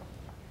 Okay,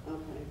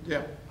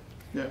 Yeah.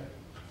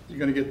 You're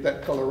going to get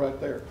that color right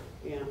there.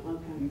 yeah,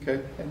 okay.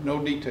 Okay, and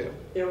no detail.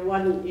 There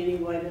wasn't any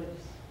way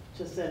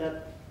to set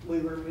up, we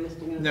were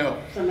visiting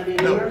No. somebody in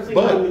the No, nursing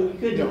but, home and you no,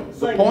 couldn't the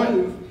say point-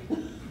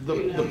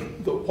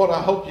 move. What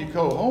I hope you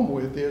go home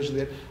with is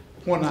that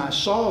when I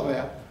saw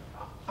that,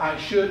 I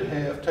should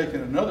have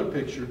taken another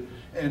picture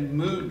and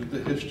moved the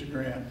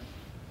histogram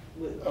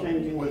With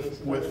changing the with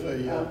exposure.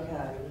 a,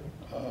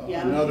 Okay.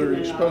 Yeah, another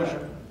I'm keeping it on.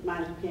 exposure.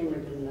 My camera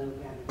didn't know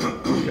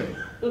that.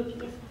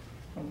 Okay.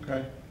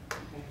 Okay.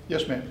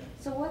 Yes, ma'am.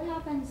 So what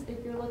happens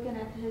if you're looking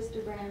at the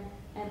histogram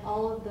and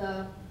all of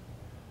the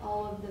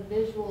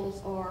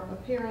visuals are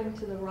appearing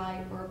to the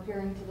right or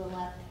appearing to the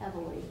left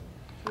heavily?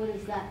 What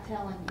is that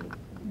telling you?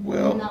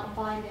 Well- You're not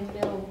finding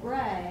middle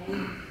gray,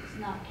 it's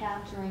not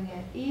capturing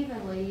it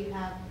evenly. You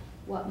have,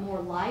 what,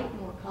 more light,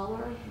 more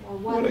color, more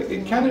what? Well,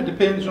 it kind of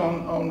depends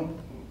on,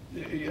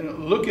 you know,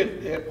 look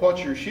at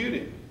what you're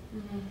shooting.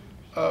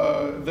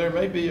 There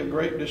may be a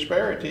great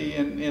disparity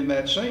in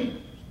that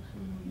scene.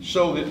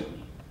 So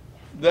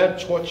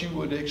that's what you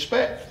would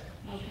expect,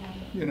 Okay.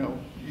 you know.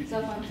 So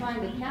if I'm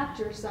trying to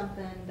capture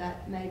something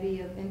that may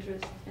be of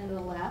interest in the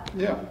left,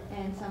 Yeah.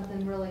 and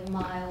something really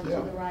mild Yeah.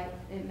 to the right,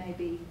 it may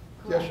be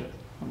Yes, correct. sir.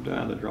 I'm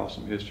dying to draw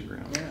some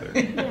histograms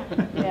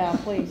there. Yeah,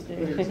 please do.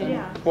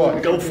 Yeah.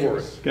 What? Go for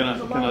it. Can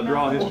I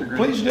draw a histogram?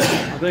 Please do. I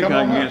think Come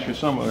I on can up. answer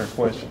some of their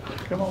questions.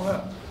 Come on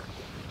up.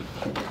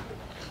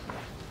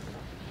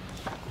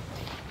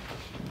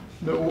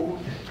 No,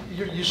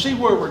 you see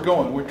where we're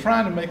going. We're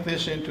trying to make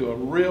this into a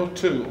real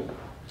tool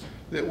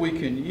that we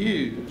can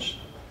use,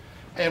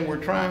 and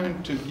we're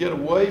trying to get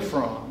away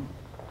from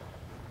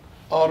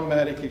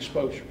automatic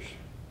exposures.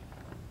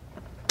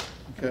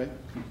 Okay?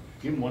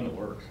 Give them one that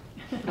works.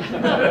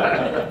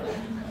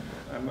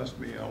 That must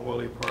be a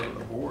woolly part of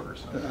the board or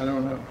something. I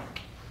don't know.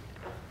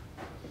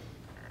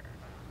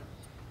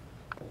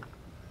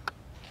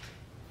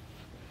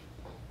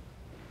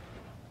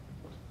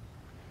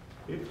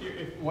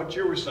 If what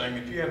you were saying,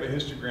 if you have a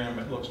histogram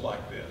that looks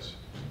like this,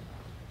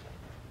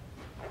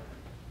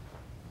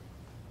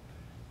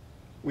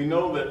 we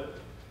know that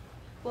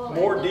Well,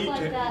 More it looks like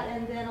detail- that,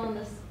 and then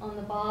on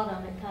the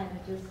bottom, it kind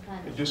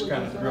of It just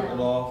kind of squiggles dribbled around.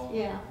 off?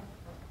 Yeah.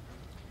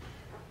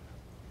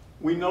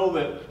 we know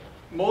that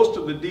most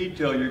of the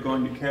detail you're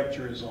going to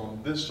capture is on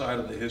this side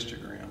of the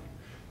histogram.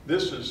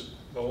 This is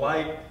the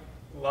light,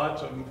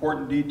 lots of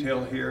important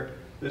detail here.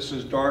 This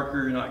is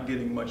darker, you're not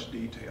getting much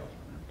detail.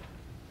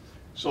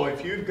 So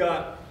if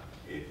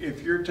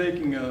you're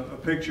taking a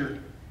picture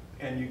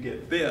and you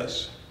get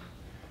this,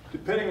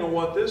 depending on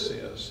what this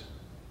is,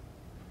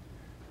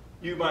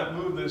 you might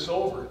move this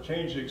over,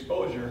 change the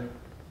exposure,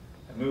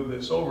 and move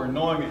this over,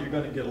 knowing that you're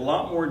going to get a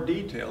lot more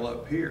detail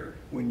up here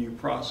when you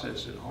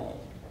process it home.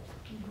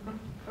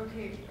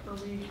 Okay, are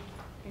we?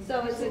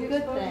 So it's a increasing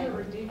good exposure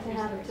or thing to decreasing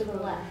have it to the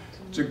exposure? left.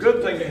 It's a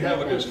good thing to have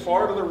it as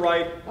far to the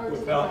right Or to the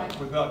without, right.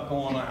 without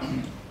going out.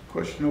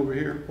 Question over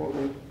here. What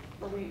was?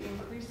 Are we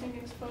increasing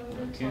exposure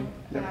Yeah.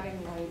 to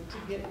adding light to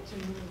get to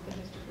move the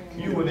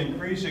histogram? You would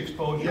increase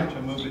exposure Yeah.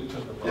 to move it to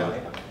the Yeah.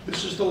 right.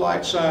 This is the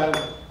light side.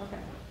 Okay.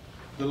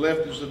 The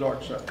left is the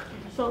dark side.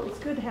 So it's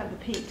good to have the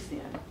peaks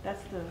in.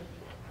 That's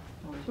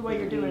the way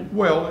you're doing.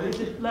 Well, Is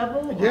it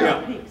level or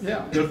Yeah, peaks?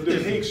 yeah.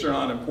 The peaks are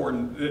not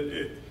important.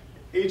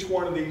 Each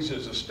one of these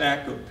is a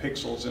stack of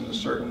pixels in a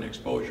certain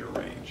exposure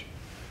range.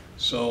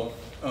 So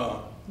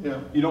Yeah.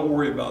 you don't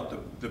worry about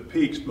the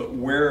peaks, but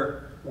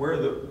where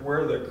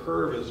the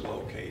curve is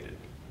located.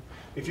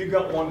 If you've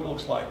got one that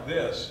looks like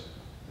this,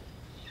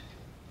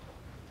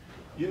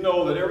 you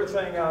know that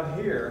everything out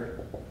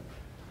here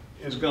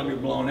is going to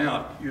be blown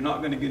out. You're not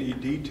going to get any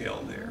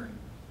detail there.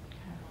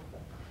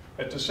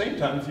 At the same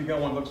time, if you've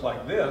got one that looks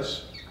like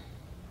this,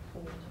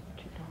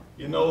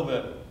 you know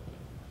that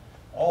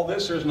all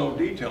this, there's no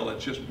detail,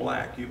 it's just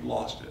black, you've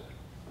lost it.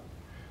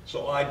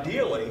 So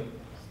ideally,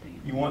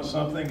 you want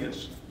something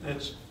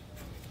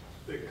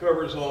that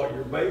covers all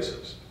your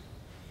bases.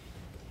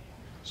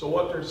 So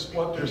what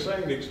they're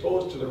saying to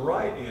expose to the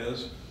right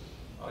is,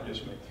 I'll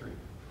just make 3.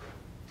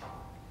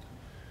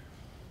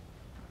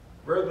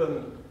 Rather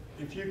than,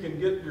 if you can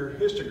get your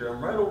histogram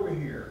right over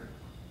here,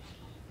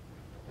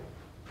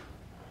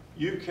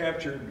 you've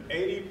captured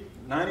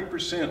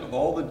 90% of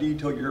all the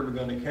detail you're ever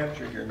going to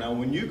capture here. Now,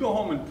 when you go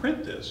home and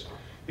print this,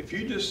 if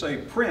you just say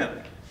print,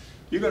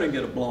 you're going to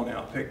get a blown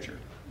out picture.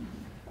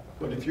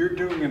 But if you're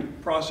doing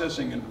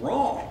processing in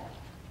RAW,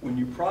 when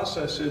you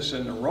process this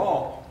in the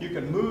RAW, you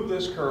can move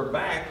this curve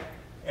back,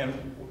 and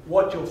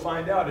what you'll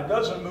find out, it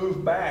doesn't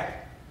move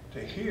back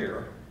to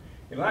here.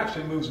 It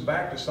actually moves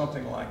back to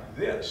something like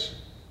this.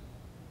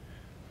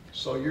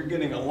 So you're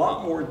getting a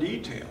lot more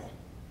detail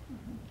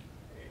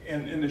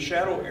in the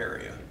shadow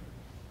area.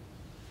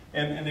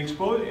 And these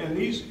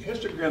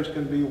histograms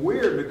can be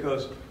weird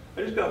because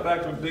I just got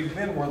back from Big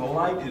Bend where the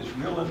light is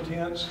real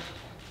intense.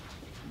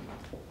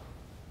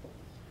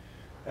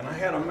 And I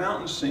had a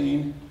mountain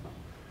scene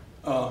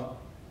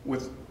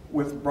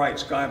with bright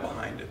sky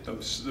behind it.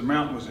 The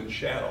mountain was in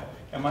shadow.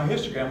 And my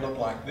histogram looked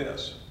like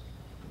this.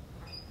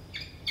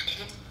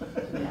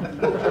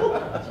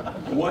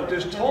 What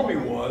this told me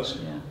was,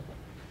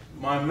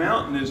 my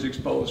mountain is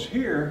exposed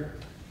here,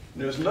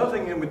 there's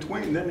nothing in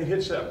between, then it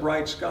hits that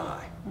bright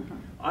sky.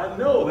 I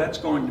know that's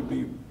going to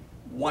be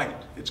white.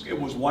 It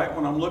was white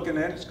when I'm looking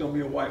at it, it's going to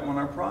be white when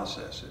I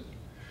process it.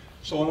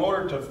 So in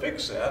order to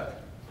fix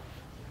that,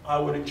 I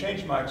would have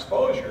changed my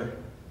exposure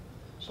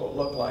so it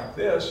looked like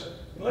this,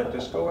 and let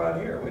this go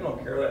out here. We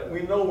don't care that.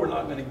 We know we're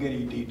not going to get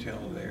any detail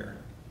there.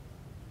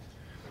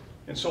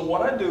 And so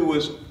what I do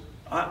is,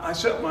 I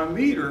set my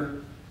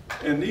meter,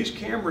 and these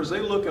cameras, they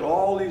look at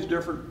all these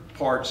different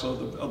parts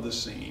of the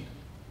scene,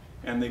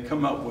 and they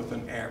come up with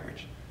an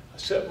average. I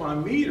set my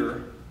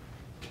meter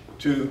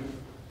to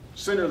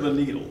center the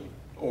needle,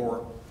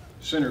 or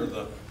center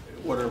the,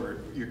 whatever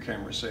your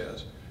camera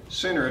says.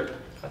 Center it,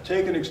 I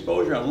take an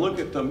exposure, I look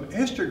at the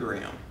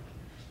histogram,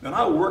 then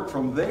I work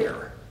from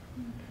there.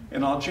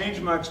 And I'll change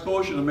my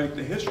exposure to make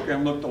the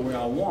histogram look the way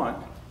I want.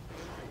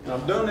 And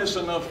I've done this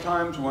enough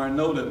times where I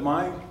know that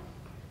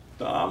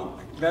I'm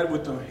bad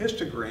with the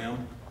histogram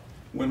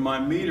when my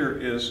meter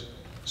is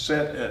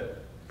set at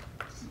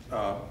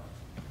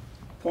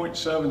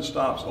 0.7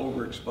 stops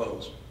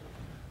overexposed.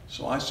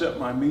 So I set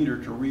my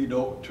meter to read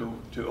to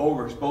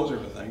overexpose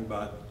everything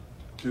by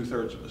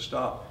 2/3 of a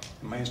stop,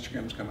 and my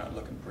histograms come out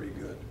looking pretty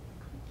good.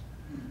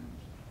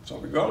 So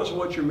regardless of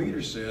what your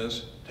meter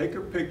says, take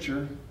a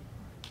picture,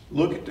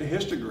 look at the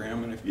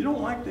histogram, and if you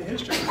don't like the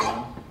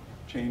histogram,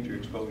 change your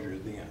exposure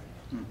at the end.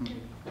 Mm-hmm.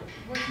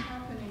 What's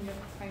happening if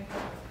I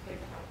have like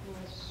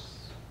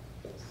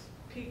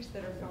peaks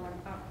that are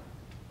going up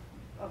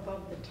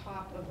above the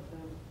top of the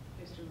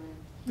histogram?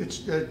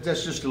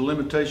 That's just a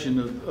limitation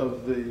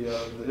of the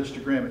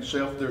histogram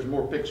itself. There's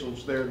more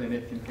pixels there than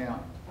it can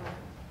count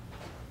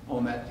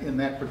on that, in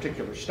that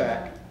particular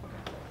stack.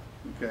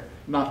 Okay,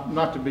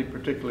 not to be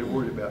particularly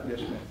worried about. Yes,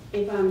 ma'am.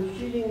 If I'm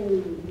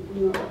shooting,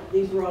 you know,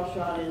 these were all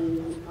shot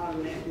in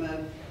automatic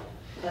mode,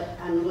 but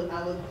I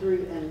look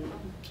through and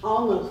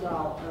almost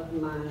all of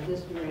my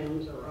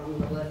histograms are on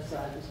the left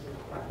side instead of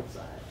the right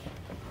side.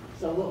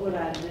 So what would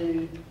I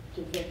do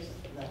to fix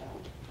that?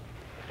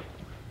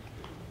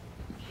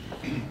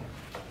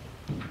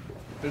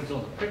 Depends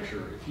on the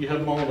picture. If you have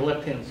them all on the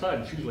left-hand side,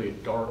 it's usually a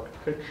dark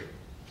picture.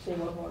 See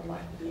what more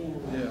like.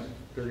 Yeah.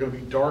 They're going to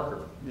be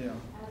darker. Yeah.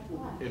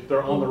 If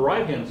they're on the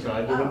right-hand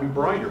side, they're going to be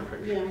brighter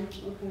Yeah,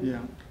 pictures. okay.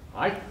 Yeah.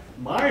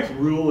 My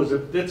rule is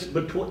if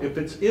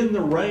it's in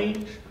the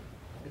range,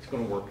 it's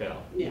going to work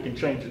out. You Yeah. can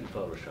change it in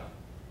Photoshop.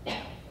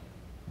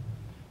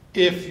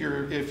 If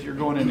you're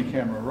going into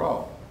camera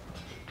raw.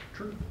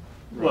 True.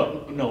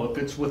 Well, no, if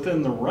it's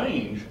within the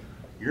range,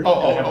 you're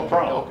going to have a Okay,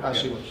 problem. okay, I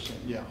see what you're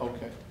saying. Yeah,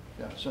 okay.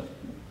 Yeah, so,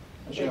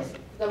 It's,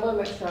 I want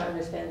to make sure I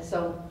understand.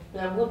 So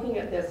when I'm looking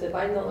at this, if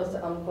I notice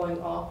that I'm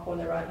going off on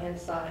the right-hand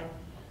side,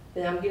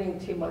 then I'm getting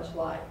too much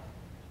light.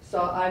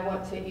 So I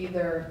want to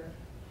either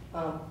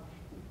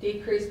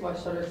decrease my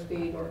shutter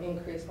speed or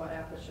increase my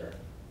aperture.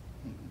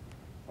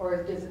 Or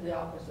is it the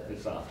opposite?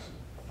 It's opposite.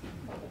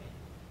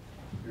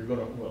 You're going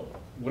to, well,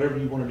 whatever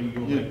you want to do,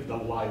 you'll Yeah. make the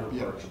lighter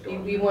Yeah. parts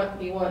dark. You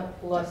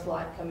want less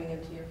light coming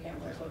into your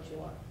camera, is what you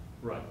want.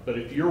 Right, but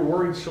if you're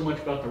worried so much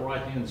about the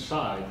right-hand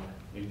side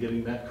and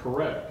getting that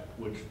correct,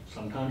 which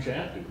sometimes you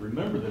have to,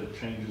 remember that it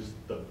changes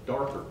the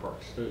darker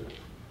parts too.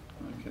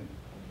 Okay.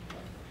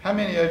 How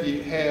many of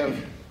you have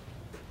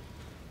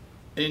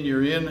in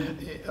your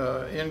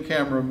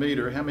in-camera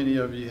meter, how many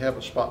of you have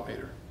a spot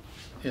meter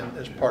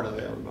as part of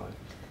that? Everybody.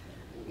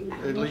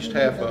 At least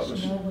half of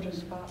us.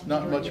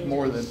 Not much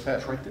more than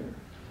half. Right there.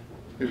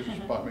 Here's a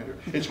spot meter.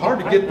 It's hard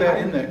to get that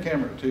in that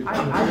camera too. I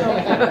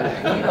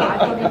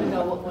don't even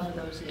know what one of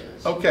those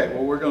is. Okay,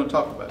 well, we're going to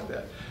talk about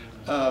that.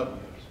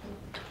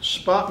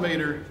 Spot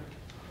meter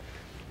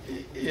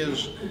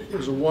is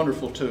a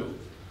wonderful tool.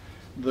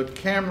 The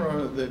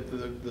camera,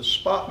 the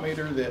spot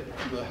meter that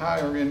the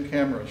higher end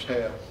cameras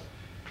have,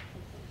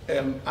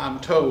 and I'm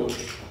told,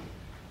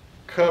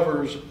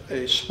 covers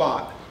a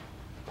spot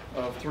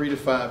of 3 to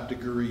 5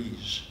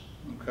 degrees,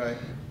 okay?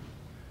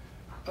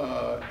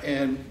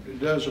 And it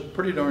does a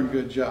pretty darn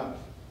good job.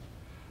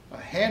 A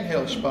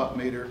handheld spot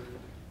meter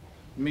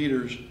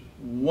meters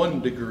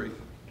 1 degree,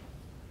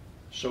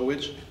 so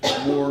it's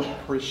more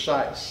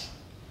precise.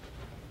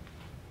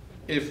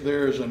 If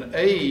there's an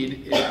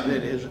aid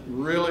that has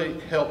really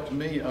helped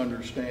me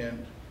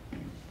understand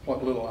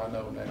what little I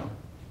know now,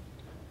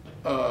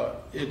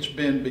 it's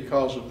been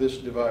because of this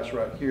device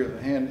right here, the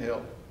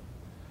handheld,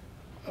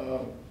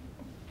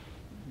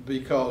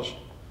 because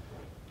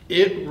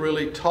it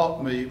really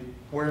taught me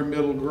where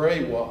middle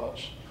gray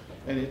was,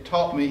 and it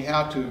taught me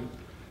how to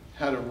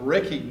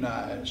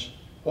recognize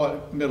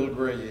what middle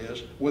gray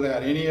is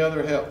without any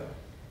other help,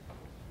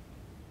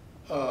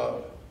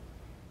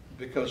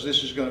 because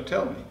this is going to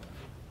tell me.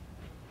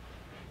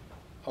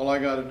 All I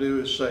got to do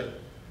is say,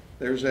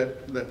 there's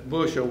that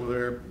bush over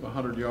there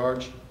 100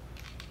 yards,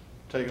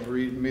 take a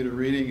meter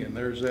reading, and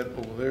there's that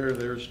over there,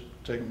 there's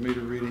take a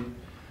meter reading,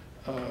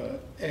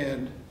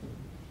 and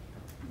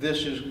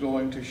this is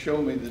going to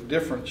show me the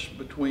difference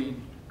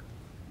between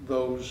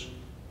those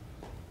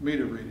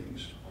meter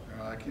readings.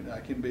 I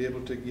can be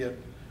able to get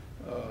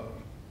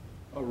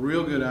a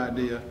real good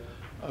idea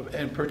of,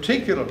 and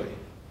particularly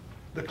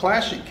the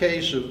classic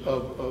case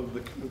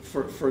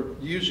for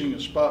using a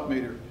spot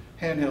meter,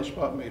 handheld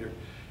spot meter,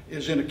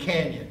 is in a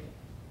canyon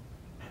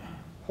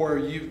where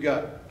you've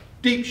got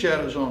deep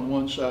shadows on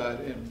one side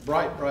and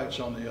brights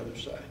on the other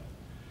side,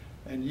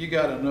 and you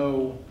got to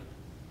know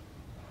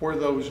where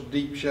those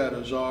deep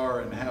shadows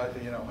are and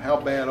how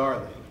bad are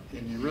they,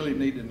 and you really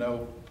need to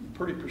know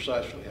pretty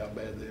precisely how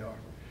bad they are.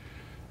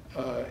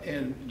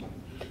 And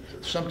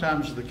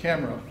sometimes the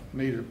camera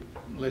meter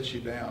lets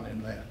you down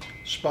in that.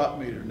 Spot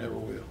meter never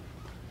will.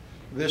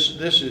 This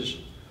is,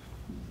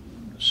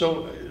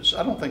 so,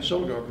 I don't think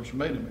solar garbage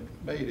made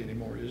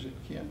anymore, is it,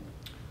 Ken?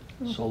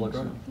 Solar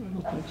guard?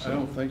 I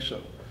don't think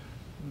so.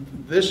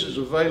 This is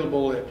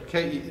available at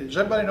KE, does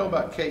everybody know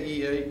about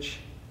KEH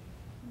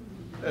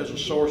as a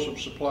source of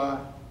supply?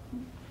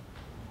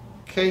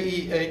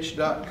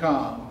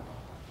 KEH.com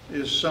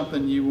is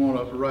something you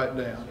want to write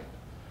down.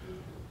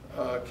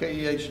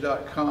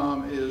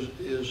 KEH.com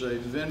is a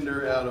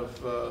vendor out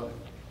of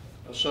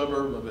a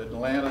suburb of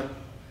Atlanta.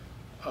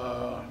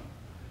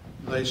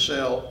 They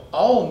sell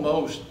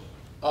almost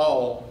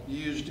all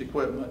used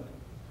equipment,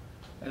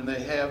 and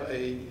they have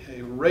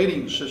a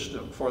rating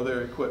system for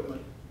their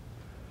equipment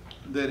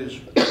that is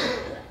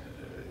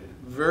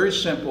very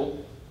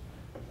simple,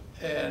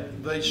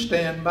 and they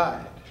stand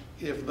by it.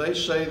 If they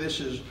say this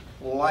is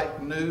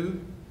like new,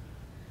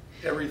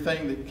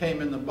 everything that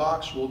came in the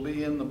box will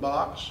be in the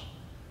box.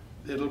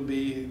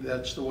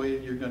 That's the way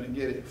you're going to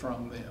get it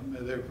from them.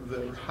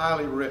 They're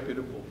highly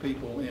reputable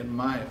people, in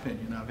my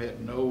opinion. I've had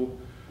no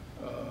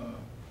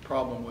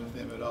problem with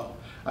them at all.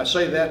 I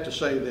say that to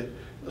say that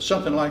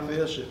something like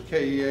this at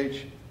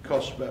KEH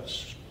costs about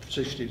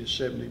 60 to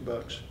 70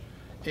 bucks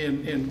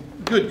in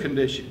good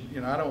condition.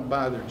 You know, I don't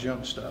buy their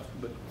junk stuff,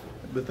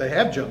 but they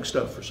have junk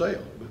stuff for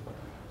sale.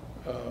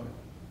 But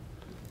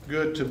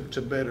good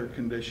to better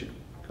condition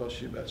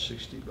costs you about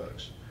 60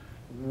 bucks.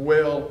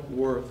 Well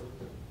worth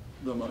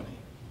the money.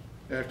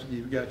 After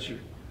you've got your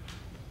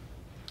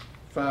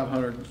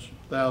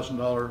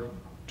 $500,000,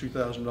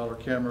 $2,000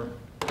 camera,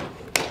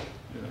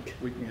 you know,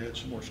 we can add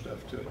some more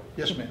stuff to it.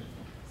 Yes, ma'am.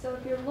 So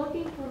if you're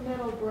looking for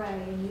middle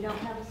gray and you don't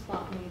have a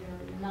spot meter,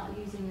 or you're not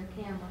using your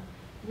camera,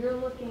 you're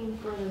looking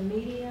for the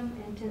medium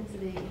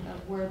intensity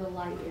of where the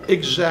light is.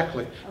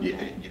 Exactly.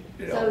 Okay.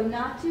 So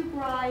not too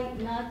bright,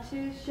 not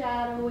too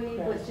shadowy,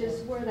 but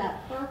just where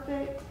that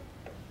perfect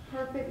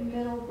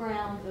middle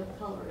ground of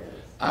color is.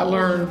 I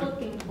learned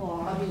looking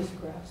for.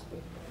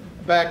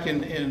 back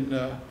in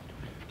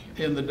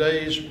the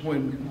days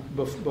when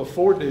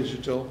before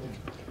digital,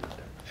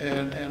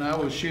 and I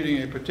was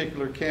shooting a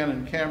particular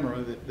Canon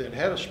camera that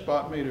had a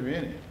spot meter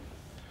in it.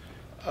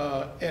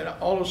 And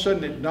all of a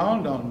sudden it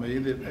dawned on me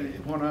that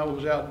when I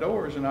was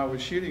outdoors and I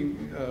was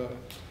shooting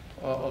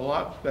a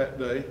lot that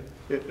day,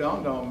 it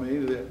dawned on me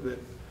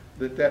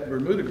that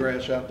Bermuda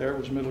grass out there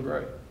was middle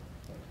gray.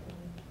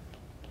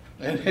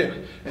 And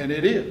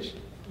it is,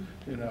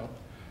 you know.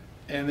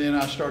 And then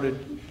I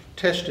started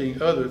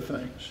testing other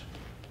things,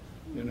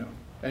 you know.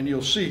 And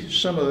you'll see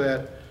some of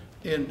that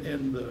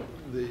in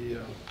the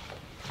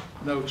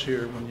notes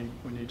here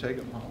when you take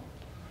them home.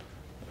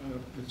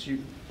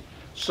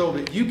 So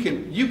that you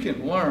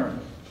can learn.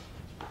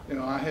 You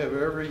know, I have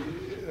every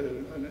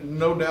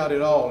no doubt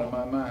at all in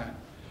my mind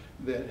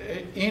that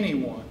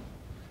anyone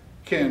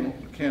can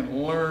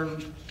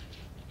learn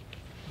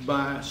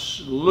by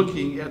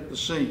looking at the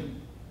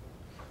scene.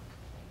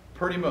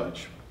 Pretty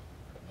much,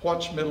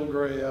 what's middle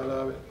gray out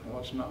of it and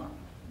what's not.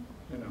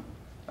 You know,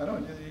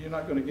 you're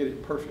not going to get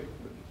it perfect,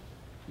 but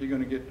you're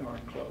going to get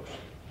darn close.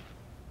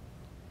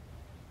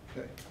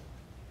 Okay.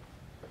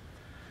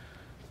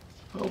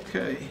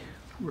 Okay,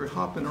 we're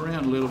hopping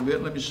around a little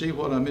bit. Let me see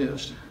what I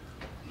missed.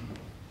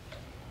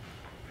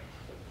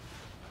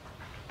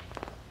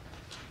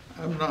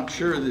 I'm not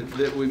sure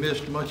that we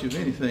missed much of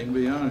anything, to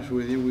be honest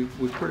with you.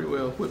 We pretty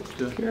well whipped.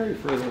 Kerry,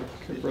 for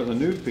the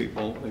new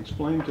people,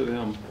 explain to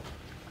them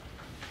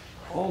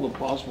all the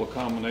possible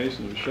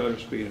combinations of shutter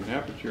speed and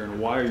aperture and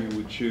why you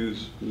would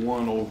choose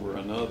one over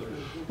another.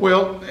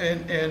 Well,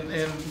 and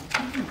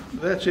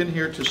that's in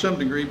here to some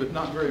degree, but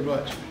not very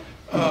much.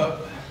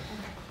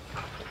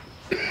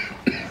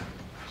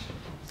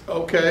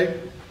 Okay.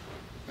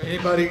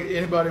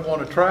 Anybody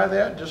want to try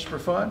that just for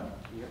fun?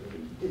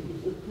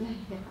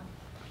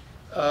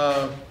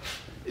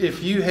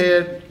 If you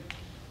had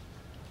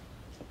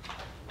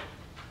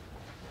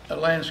a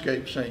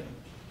landscape scene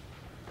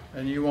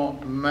and you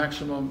want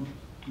maximum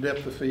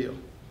depth of field,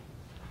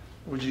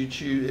 would you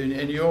choose,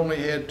 and you only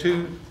had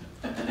two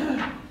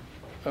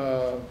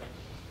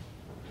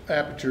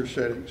aperture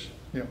settings,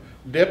 you know,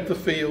 depth of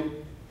field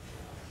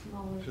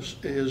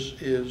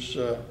is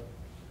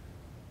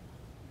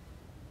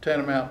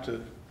tantamount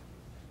to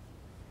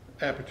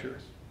aperture,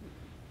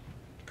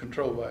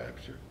 controlled by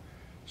aperture.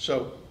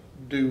 So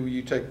do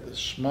you take the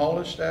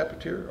smallest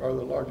aperture or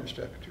the largest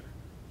aperture?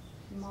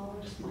 The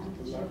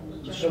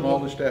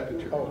smallest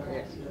aperture.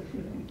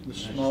 The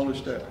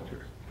smallest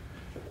aperture.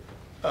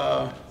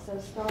 So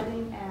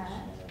starting at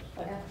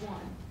F1.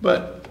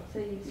 But So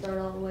you start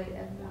all the way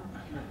at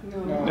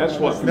F1. No. That's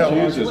what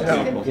confuses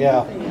people.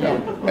 Yeah.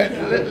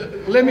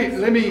 let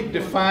me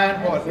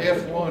define what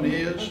F1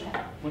 is.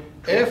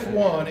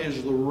 F1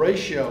 is the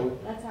ratio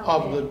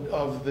of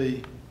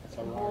the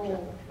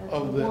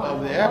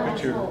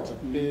aperture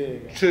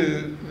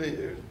to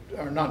the,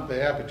 or not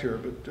the aperture,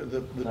 but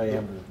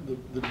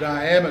the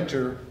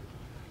diameter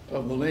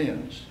of the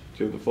lens.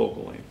 To the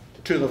focal length.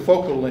 To the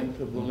focal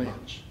length of the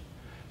lens.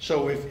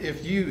 So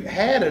if you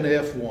had an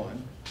F1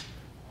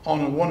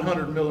 On a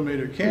 100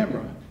 millimeter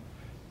camera,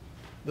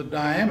 the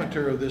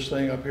diameter of this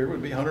thing up here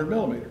would be 100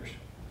 millimeters.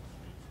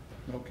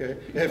 Okay,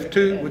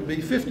 f2 would be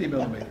 50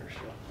 millimeters.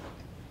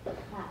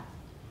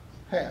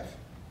 Half.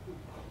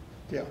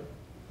 Yeah.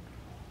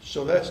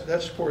 So that's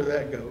where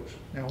that goes.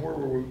 Now,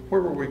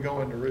 where were we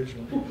going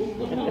originally? So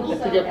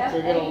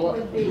F8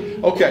 would be.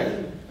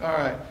 Okay, all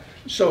right.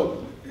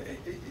 So,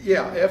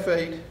 yeah,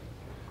 F8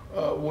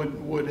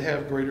 would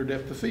have greater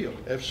depth of field.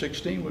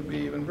 F16 would be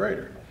even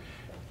greater.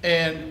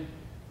 And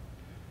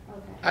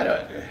I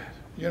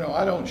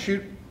don't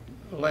shoot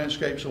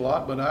landscapes a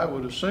lot, but I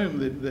would assume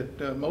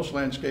that most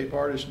landscape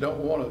artists don't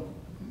want to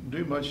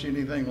do much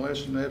anything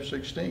less than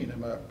F16.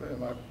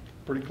 Am I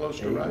pretty close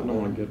to right? You don't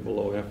want to get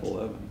below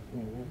F11.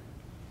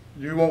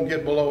 You won't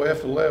get below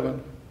F11.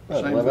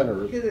 Same 11 thing.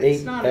 or Because 8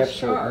 it's not as Fs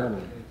sharp. or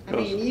I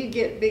mean, you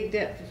get big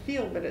depth of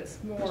field, but it's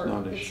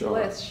not as it's sharp.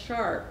 less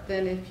sharp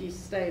than if you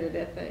stayed at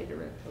F8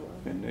 or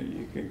F11. And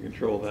you can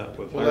control that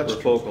with Well, that's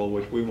hyperfocal,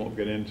 which we won't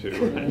get into.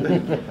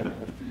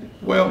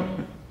 Well,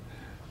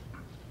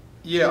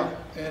 yeah,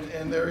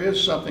 and there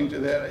is something to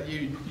that.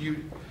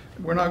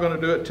 We're not going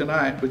to do it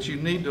tonight, but you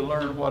need to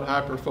learn what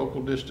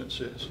hyperfocal distance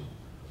is.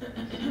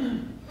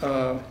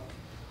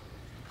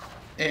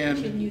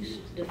 And Can you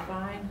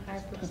define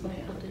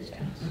hyperfocal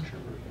distance?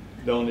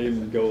 Don't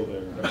even go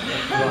there.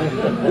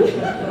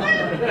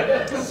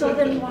 So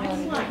then why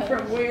not?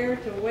 From where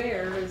to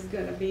where is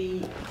going to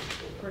be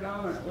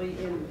predominantly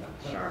in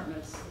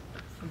sharpness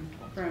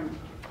from,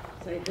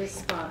 say, this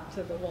spot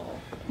to the wall.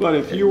 But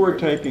if you were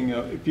taking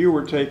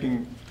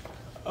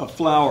a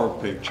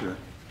flower picture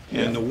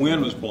and the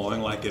wind was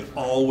blowing like it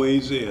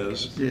always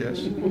is, yes,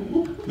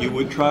 you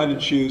would try to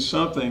choose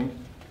something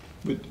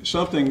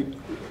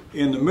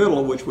in the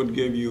middle which would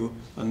give you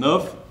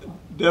enough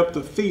depth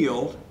of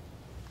field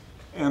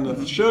and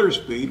the shutter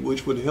speed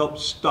which would help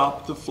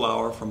stop the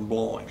flower from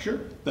blowing.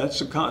 Sure.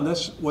 That's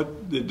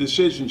what the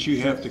decisions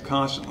you have to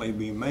constantly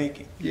be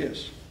making.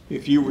 yes.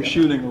 If you were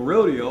shooting a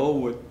rodeo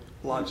with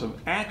lots of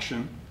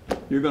action,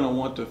 you're going to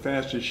want the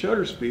fastest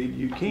shutter speed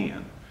you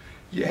can.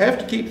 You have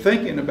to keep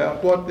thinking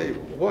about what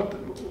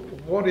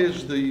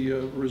is the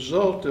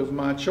result of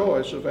my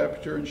choice of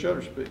aperture and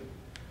shutter speed.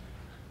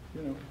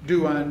 You know,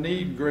 do I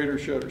need greater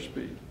shutter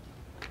speed?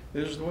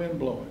 Is the wind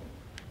blowing?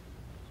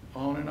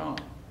 On and on.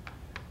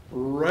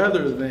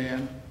 Rather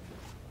than,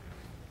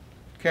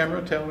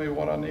 camera, tell me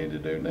what I need to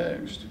do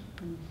next.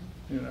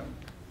 You know.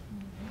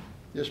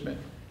 Yes, ma'am.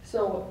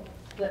 So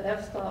the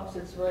f-stops,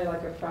 it's really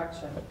like a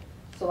fraction.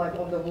 So like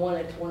on the 1,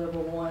 it's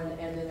 1/1,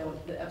 and then on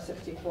the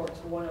f64,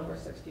 it's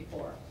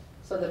 1/64.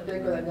 So the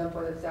bigger the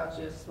number, it's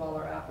actually a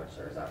smaller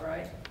aperture, is that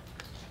right?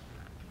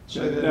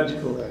 That's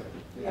correct.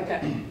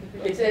 Okay.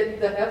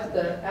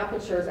 The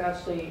aperture is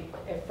actually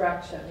a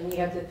fraction, and you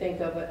have to think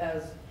of it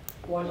as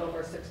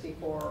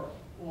 1/64,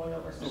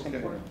 1/64.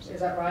 Okay. Is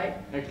that right?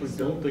 Actually,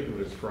 don't think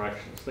of it as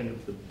fractions. Think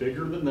of the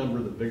bigger the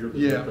number, the bigger the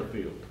Yeah. depth of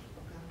field.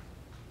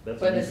 That's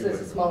But an it's easy way a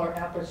to- smaller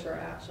aperture,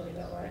 actually,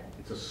 though, right?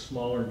 It's a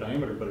smaller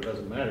diameter, but it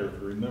doesn't matter. If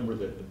you remember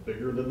that the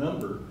bigger the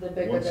number, The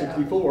bigger the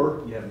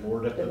 164, you have more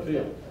depth of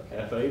field.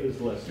 Okay. F8 is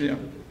less. Yeah.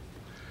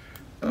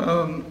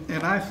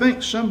 And I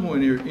think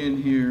somewhere in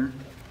here,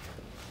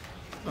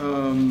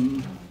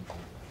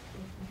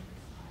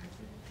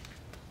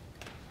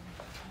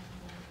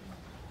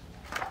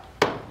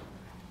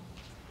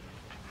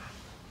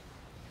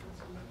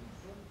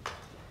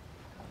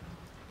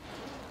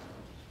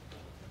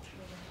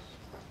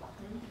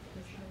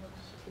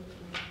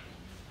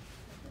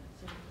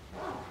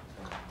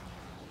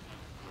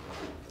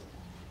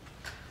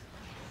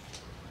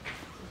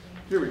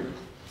 here we go.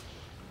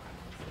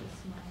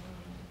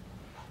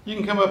 You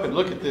can come up and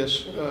look at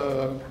this,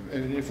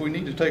 and if we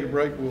need to take a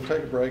break, we'll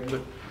take a break,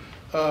 but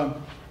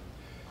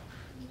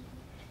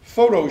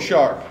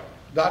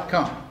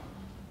photosharp.com,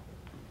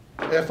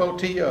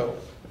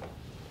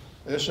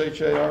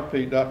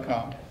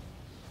 photosharp.com.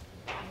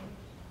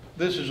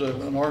 This is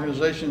an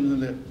organization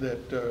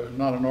that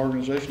not an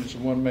organization, it's a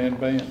one-man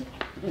band.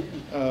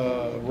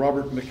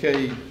 Robert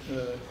McKay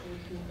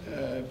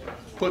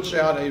puts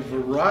out a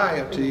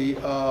variety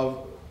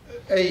of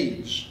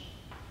aids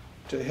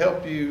to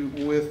help you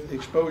with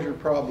exposure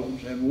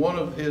problems, and one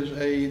of his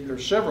aids, or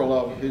several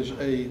of his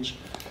aids,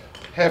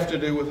 have to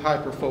do with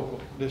hyperfocal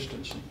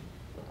distancing.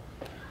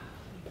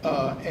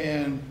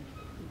 And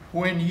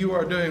when you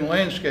are doing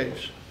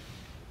landscapes,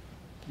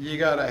 you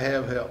got to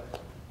have help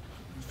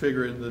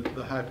figuring the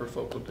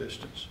hyperfocal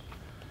distance.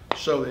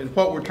 So, and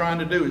what we're trying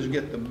to do is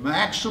get the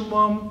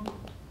maximum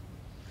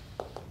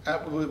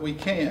we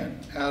can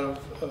out of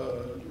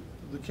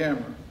the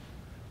camera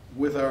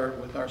with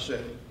our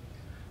setting.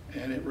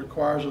 And it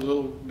requires a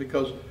little,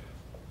 because,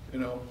 you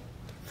know,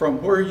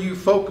 from where you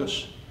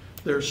focus,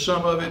 there's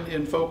some of it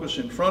in focus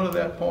in front of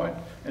that point,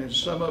 and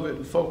some of it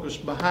in focus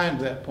behind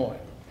that point.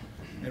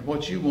 And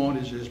what you want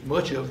is as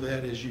much of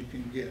that as you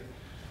can get.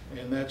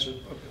 And that's a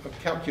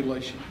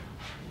calculation.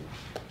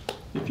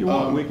 If you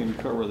want, we can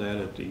cover that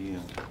at the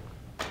end.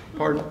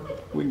 Pardon?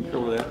 We can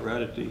cover that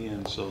right at the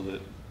end so that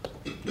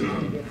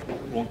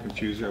Won't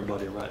confuse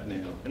everybody right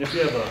now. And if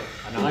you have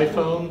an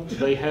iPhone,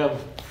 they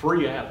have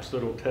free apps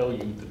that'll tell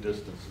you the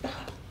distance.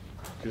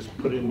 Just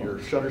put in your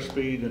shutter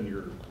speed and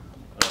your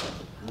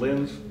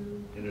lens,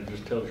 and it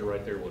just tells you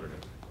right there what it is.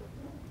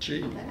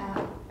 Gee, The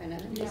app.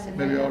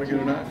 maybe I ought to get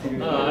an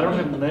iPhone. I don't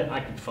have the net, I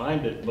can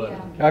find it, but.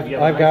 Yeah. if you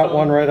have an I've got iPhone-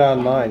 one right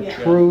on mine, Yeah.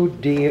 True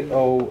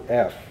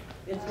DOF.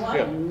 It's Yeah,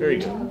 like, there you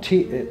go.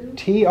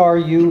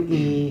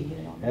 TRUE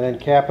and then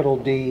capital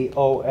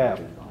DOF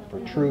for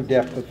true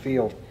depth of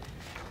field.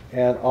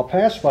 And I'll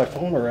pass my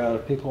phone around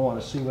if people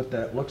want to see what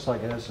that looks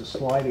like. It has a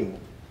sliding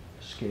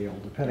scale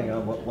depending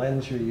on what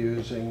lens you're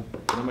using.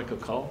 Can I make a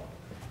call?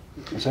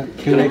 Is that,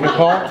 can you make a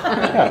call?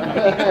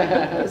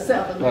 Yeah.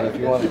 But if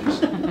you want to,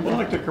 Well,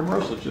 like the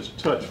commercials, just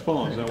touch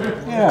phones.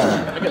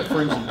 yeah. I got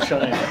friends in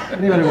China.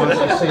 Anybody wants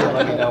to see it,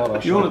 let me know and I'll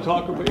You show want you. to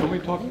talk about, you want me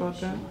to talk about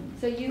that?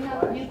 So you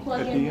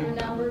plug At in the your end.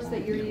 numbers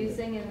that you're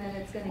using and then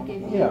it's gonna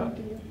give you. Yeah.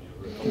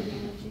 Give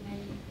you what you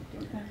need.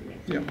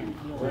 Yeah.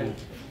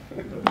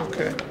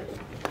 Okay.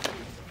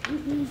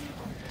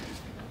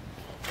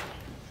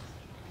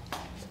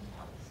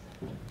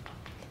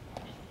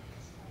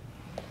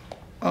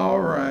 All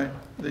right,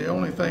 the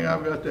only thing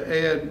I've got to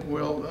add,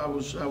 well, I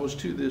was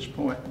to this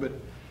point, but,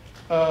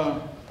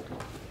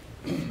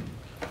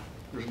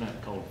 There's an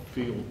app called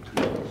Field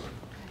Tools.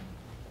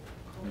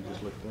 You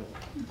just look it up.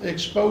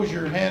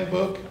 Exposure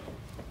Handbook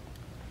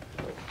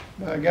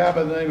by a guy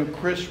by the name of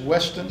Chris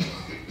Weston.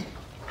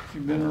 If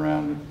you've been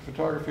around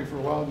photography for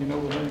a while, you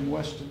know the name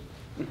Weston.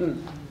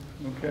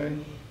 Okay.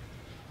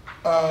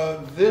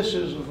 This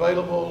is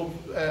available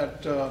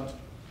at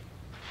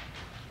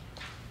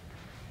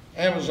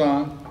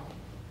Amazon.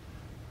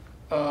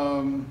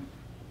 And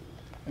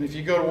if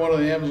you go to one of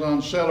the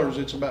Amazon sellers,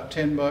 it's about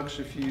 $10.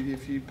 If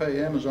you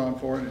pay Amazon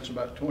for it, it's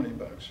about $20.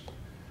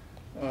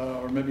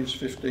 Or maybe it's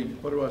 15.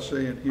 What do I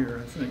say in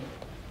here, I think?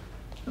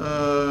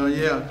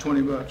 Yeah,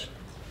 $20.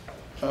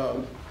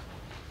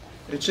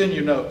 It's in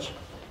your notes.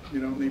 You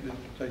don't need to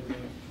take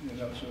any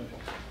notes of it.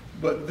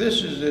 But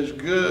this is as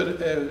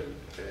good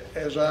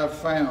as I've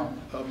found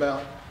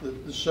about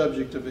the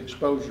subject of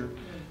exposure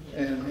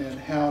and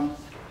how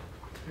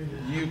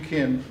you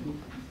can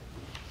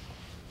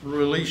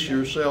release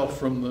yourself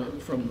from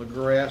the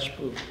grasp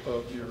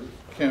of your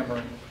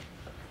camera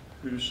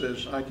who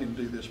says, I can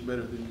do this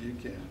better than you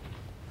can.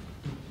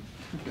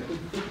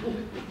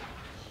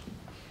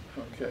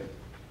 Okay.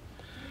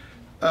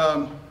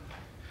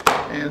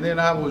 And then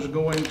I was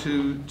going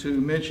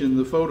to mention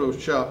the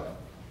Photoshop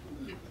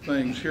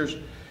things.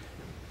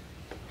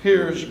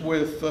 Here's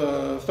with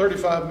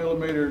 35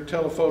 millimeter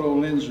telephoto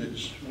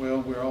lenses.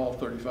 Well, we're all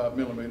 35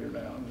 millimeter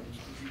now.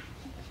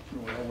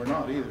 Well, we're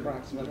not either.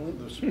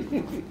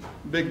 The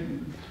big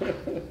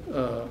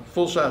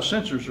full-size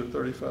sensors are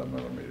 35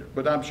 millimeter,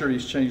 but I'm sure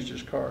he's changed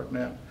his card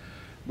now.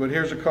 But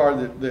here's a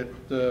card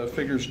that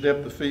figures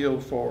depth of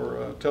field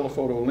for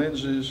telephoto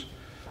lenses.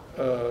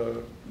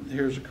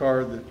 Here's a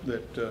card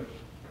that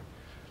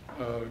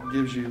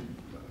gives you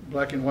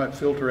black and white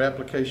filter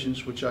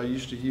applications, which I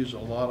used to use a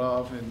lot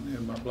of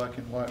in my black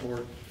and white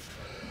work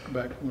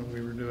back when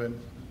we were doing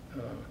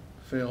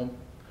film.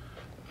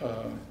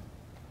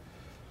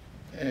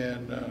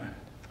 And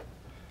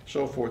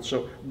so forth.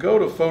 So go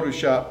to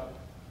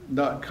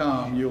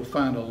Photoshop.com. You'll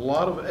find a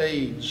lot of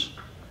aids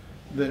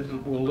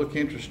that will look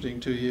interesting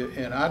to you,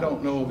 and I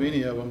don't know of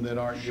any of them that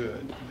aren't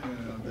good.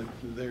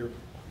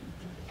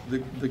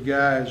 The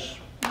guys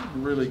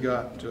really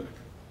got.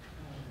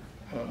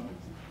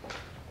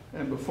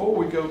 And before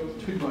we go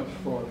too much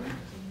farther,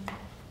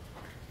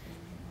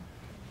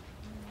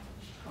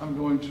 I'm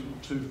going to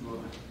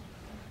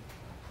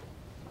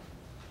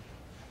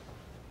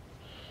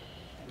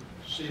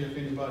see if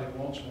anybody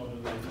wants one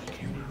of these.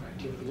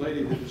 The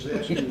lady that was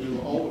asking me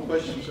all the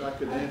questions I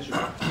could answer.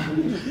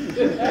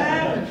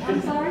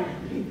 I'm sorry?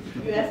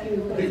 you ask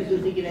him the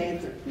questions he can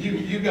answer.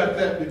 You got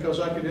that because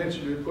I could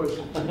answer your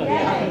question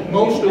Yay.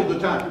 most of the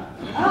time.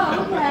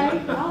 Oh, okay.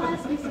 I'll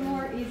ask you some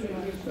more easy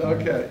ones.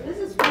 Okay. This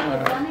is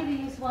fun. I need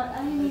to use one.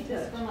 I need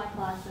this for my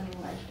class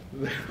anyway.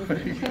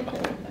 There you go.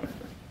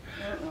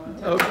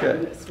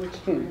 Okay.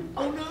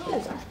 Oh,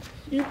 no.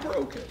 You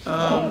broke it.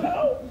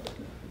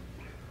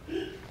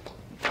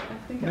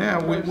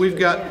 Now, we've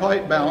got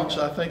white balance,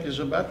 I think is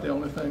about the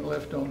only thing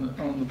left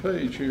on the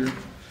page here.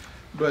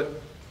 But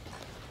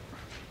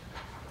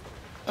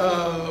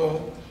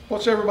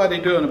what's everybody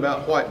doing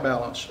about white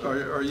balance?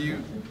 Are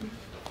you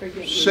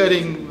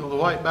setting the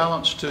white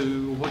balance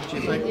to what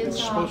you think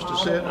it's supposed to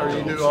set, or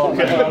you do all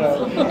that?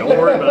 Don't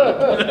worry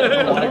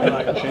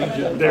about it. Change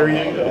it. There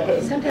you go.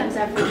 Sometimes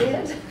I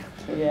forget.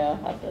 Yeah,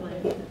 I've done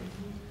that.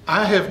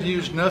 I have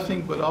used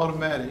nothing but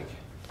automatic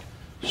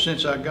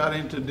since I got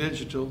into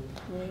digital,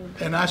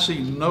 and I see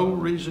no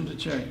reason to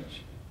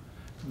change.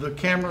 The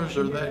cameras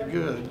are that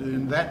good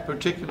in that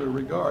particular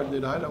regard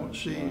that I don't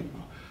see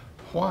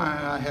why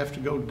I have to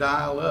go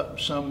dial up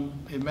some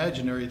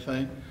imaginary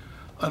thing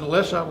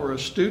unless I were a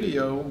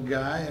studio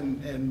guy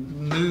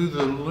and knew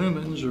the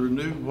lumens or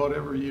knew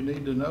whatever you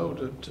need to know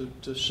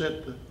to set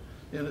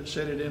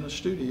it in a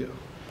studio.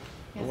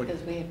 Yes,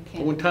 because we have.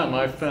 The one time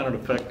I found it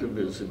effective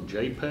is in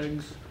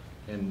JPEGs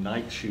and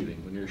night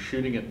shooting. When you're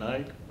shooting at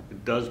night,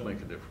 it does make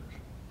a difference.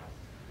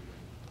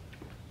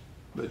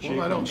 But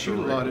Well, I don't shoot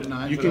a lot at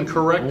night. You but can I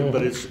correct it,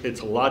 but it's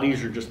a lot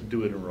easier just to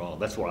do it in RAW.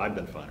 That's what I've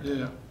been finding.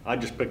 Yeah. I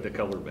just pick the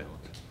color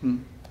balance. Hmm.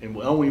 And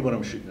only when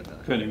I'm shooting at night.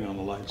 depending on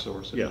the light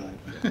source at Yeah. night.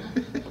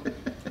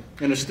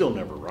 And it's still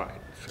never right.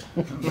 So.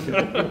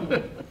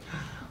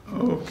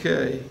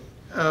 Okay.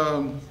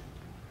 Talked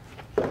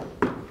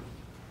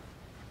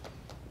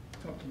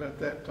about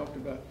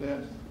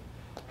that.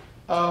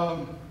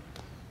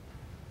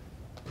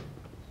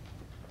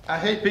 I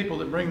hate people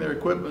that bring their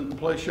equipment and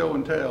play show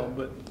and tell,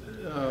 but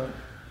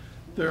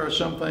there are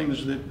some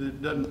things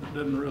that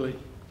doesn't really,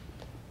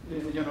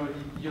 you know,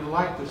 you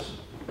like to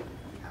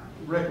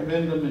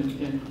recommend them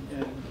and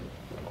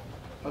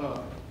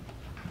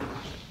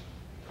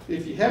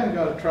if you haven't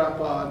got a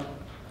tripod,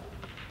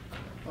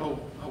 oh,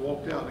 I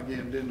walked out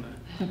again, didn't I?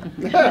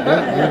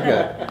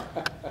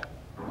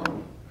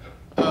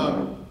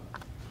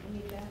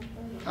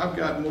 I've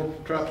got more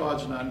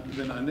tripods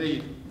than I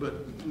need,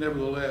 but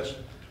nevertheless,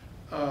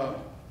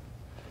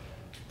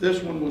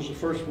 this one was the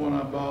first one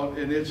I bought,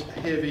 and it's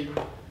heavy.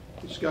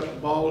 It's got the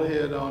ball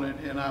head on it,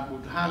 and I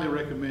would highly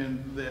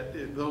recommend that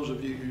if those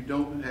of you who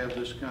don't have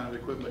this kind of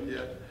equipment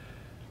yet,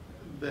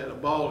 that a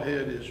ball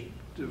head is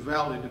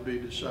devoutly to be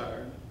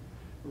desired,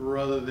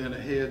 rather than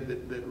a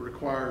head that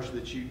requires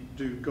that you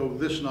go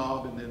this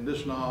knob and then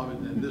this knob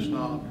and then this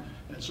knob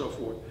and so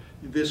forth.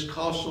 This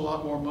costs a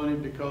lot more money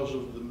because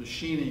of the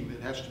machining that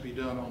has to be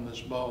done on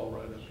this ball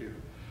right up here.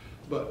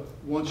 But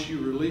once you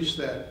release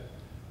that,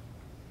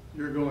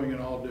 you're going in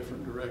all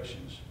different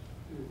directions.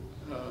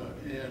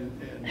 And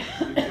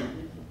you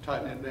can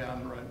tighten it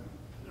down right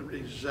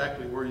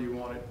exactly where you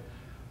want it.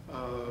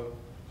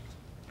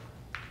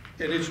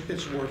 And it's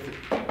worth it.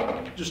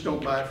 Just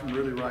don't buy it from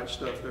Really Right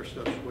Stuff. Their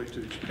stuff's way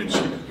too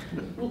expensive.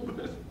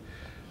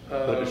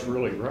 But it's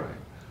really right.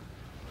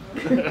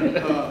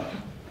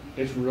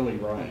 It's really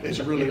right.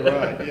 It's really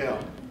right,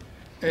 yeah.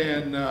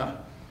 And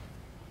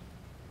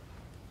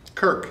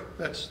Kirk,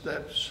 that's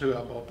who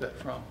I bought that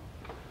from.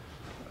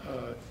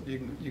 You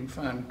can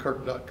find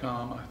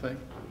Kirk.com, I think,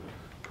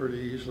 pretty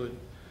easily.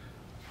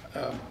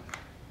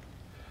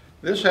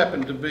 This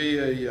happened to be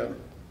a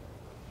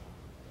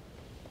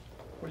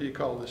what do you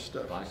call this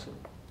stuff?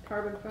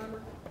 Carbon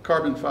fiber?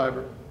 Carbon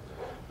fiber.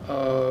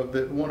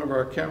 That one of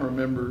our camera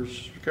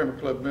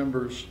club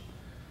members,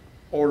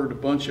 ordered a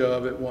bunch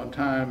of at one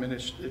time, and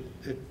it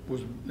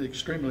was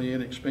extremely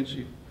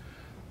inexpensive.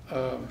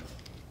 And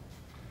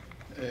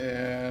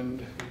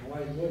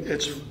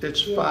it's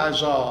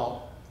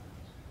Feisol,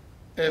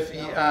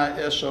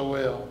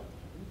 Feisol,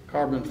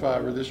 carbon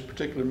fiber. This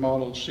particular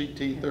model is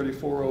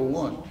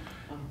CT3401.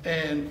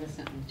 And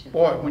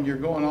boy, when you're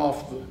going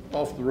off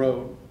the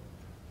road,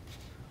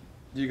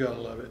 you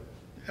gotta love it.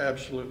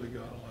 Absolutely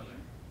gotta love it.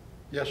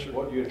 Yes, sir.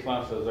 What do you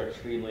class as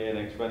extremely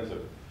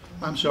inexpensive?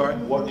 I'm sorry?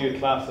 What do you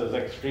class as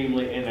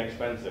extremely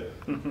inexpensive?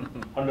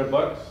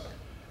 $100?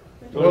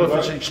 Well, if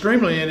it's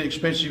extremely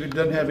inexpensive, it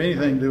doesn't have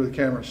anything to do with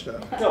camera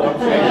stuff. No, I'm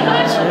saying, you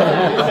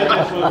said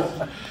this was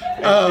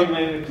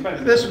extremely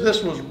inexpensive.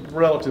 This was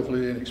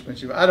relatively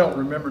inexpensive. I don't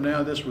remember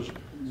now. This was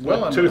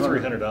well under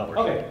 $200-300.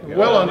 Okay.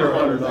 Well under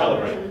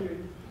 $100.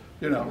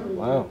 You know.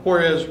 Wow.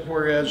 Whereas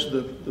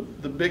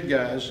the big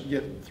guys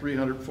get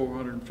 $300,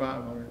 $400, and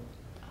 $500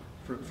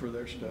 for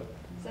their stuff.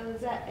 So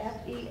is that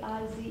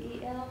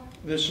F-E-I-Z-E-L?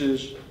 This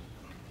is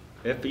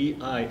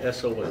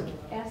Feisol.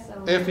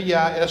 S-O?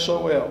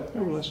 Feisol. They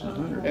were less than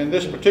 100. And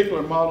this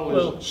particular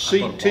model is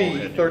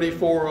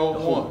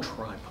CT3401.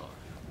 Tripod.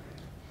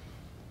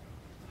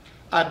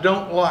 I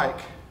don't like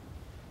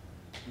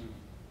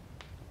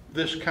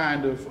this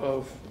kind of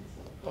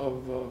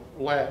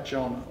latch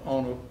on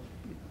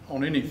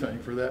anything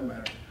for that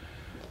matter.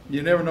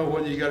 You never know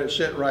whether you got it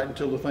set right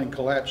until the thing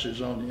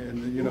collapses on you,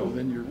 and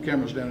then your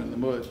camera's down in the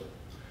mud.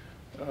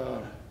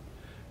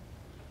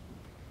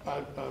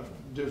 I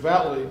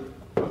devoutly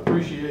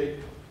appreciate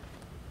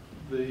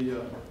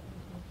the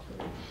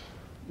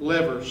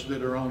levers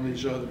that are on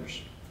these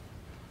others.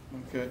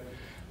 Okay,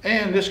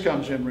 and this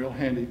comes in real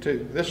handy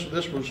too.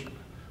 This was,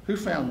 who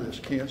found this,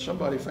 Kent?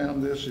 Somebody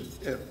found this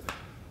at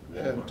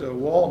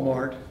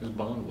Walmart. His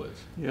bond was.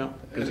 Yeah.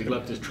 Because he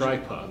left his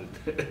tripod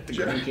at the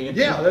Grand Canyon.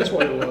 Yeah, that's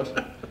what it was.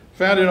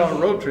 Found it on a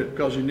road trip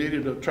because he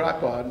needed a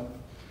tripod,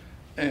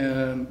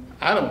 and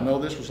I don't know,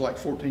 this was like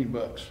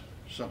 $14,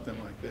 something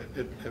like that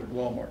at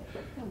Walmart.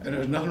 And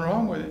there's nothing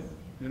wrong with it,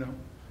 you know.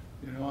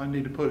 I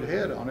need to put a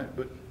head on it,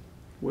 but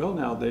Well,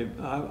 now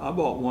I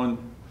bought one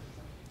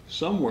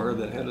somewhere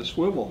that had a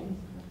swivel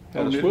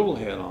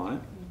head on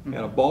it,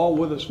 had a ball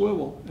with a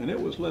swivel, and it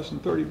was less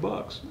than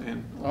 $30.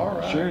 And All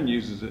right. Sharon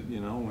uses it,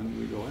 when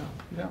we go out.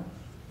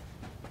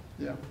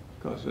 yeah.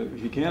 Because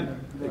if you can't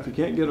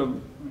get a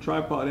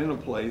tripod in a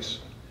place,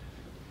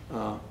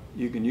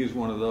 you can use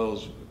one of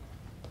those.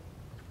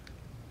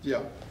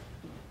 Yeah.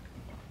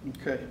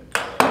 Okay.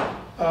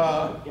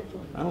 I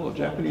don't know,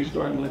 Japanese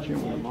garden let you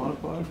in with a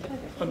monopod?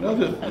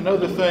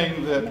 Another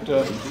thing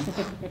that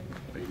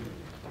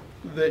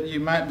that you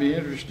might be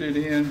interested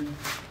in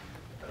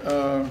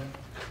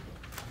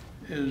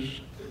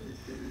is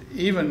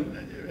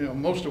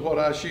even, most of what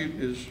I shoot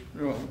is,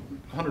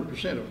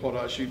 100% of what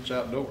I shoot is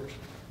outdoors.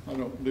 I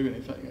don't do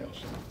anything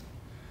else.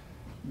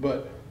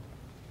 But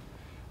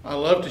I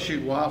love to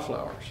shoot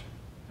wildflowers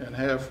and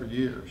have for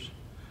years.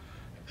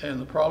 And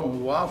the problem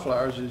with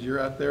wildflowers is you're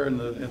out there in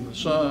the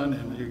sun,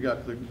 and you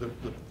got the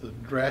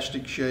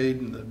drastic shade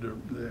and the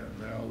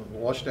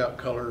washed out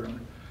color and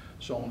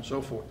so on and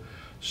so forth.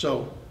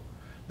 So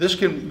this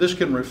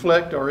can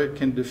reflect or it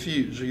can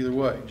diffuse either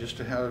way, just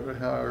to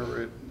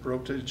however it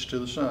rotates to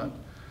the sun,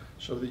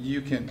 so that you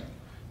can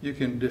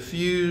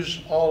diffuse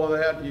all of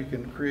that. You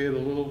can create a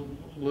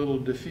little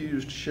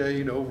diffused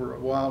shade over a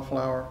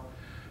wildflower,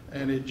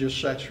 and it just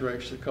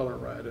saturates the color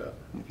right up.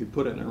 If you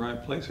put it in the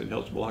right place, it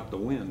helps block the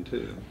wind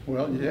too.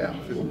 Well, yeah,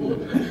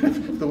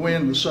 if the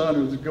wind and the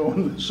sun is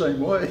going the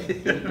same way,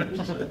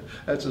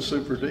 that's a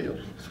super deal.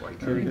 That's why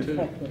Kerry too.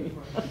 All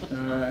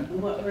right.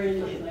 What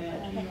brand is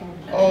that?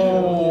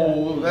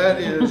 Oh, that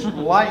is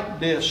Light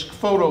Disc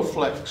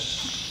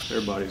Photoflex.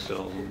 Everybody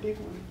sells them.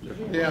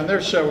 Yeah, and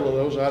there's several of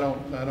those. I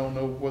don't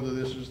know whether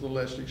this is the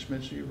less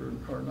expensive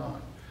or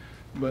not,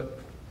 but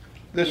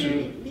this Do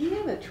is. you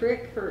have a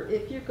trick for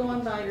if you're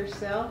going by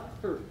yourself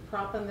for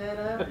propping that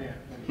up?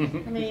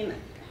 I mean,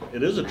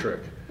 It is a trick.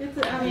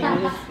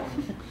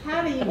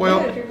 how do you do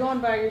Well, it if you're going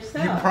by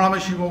yourself? You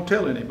promise you won't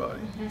tell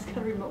anybody,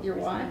 Your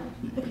wife?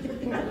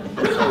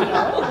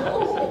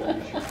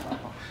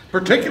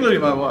 particularly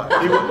my wife.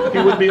 He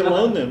would be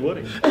alone then,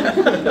 would he?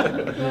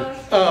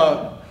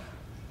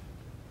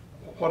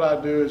 What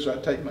I do is I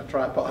take my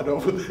tripod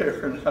over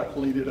there and I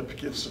lean it up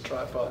against the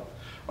tripod,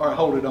 or I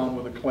hold it on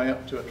with a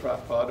clamp to a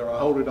tripod, or I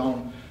hold it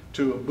on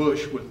to a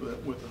bush with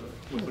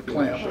a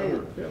clamp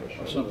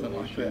or something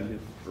like that.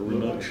 A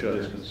remote shut.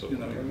 Yeah.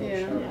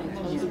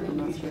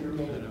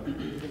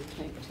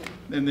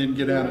 And then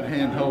get out and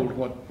hand hold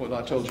what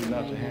I told you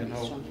not to hand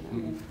hold.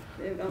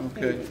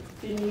 Okay.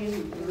 Didn't you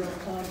use the real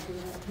pod for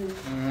that too?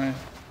 All right.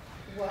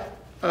 What?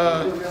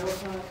 The real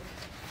pod?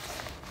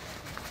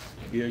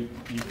 Yeah, you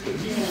could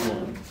use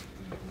one.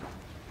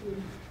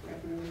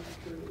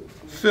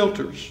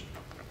 Filters.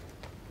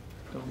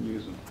 Don't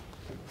use them.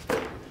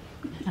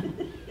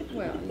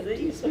 Well,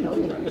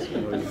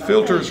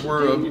 Filters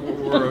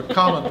were a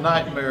common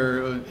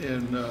nightmare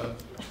in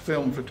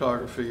film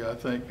photography. I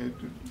think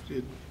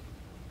it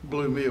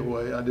blew me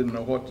away. I didn't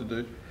know what to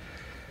do.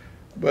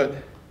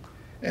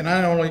 And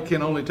I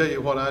can only tell you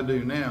what I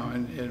do now.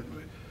 And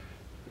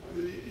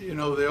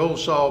the old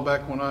saw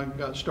back when I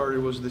got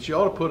started was that you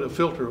ought to put a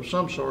filter of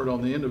some sort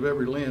on the end of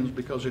every lens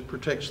because it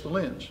protects the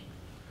lens.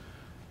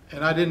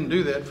 And I didn't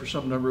do that for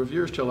some number of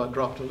years till I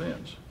dropped a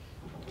lens.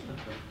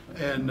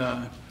 And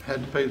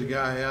had to pay the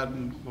guy out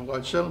in a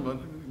large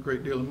settlement a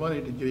great deal of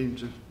money to get him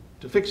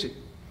to fix it.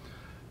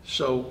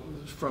 So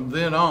from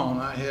then on,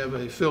 I have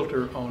a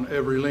filter on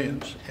every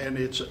lens, and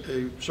it's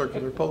a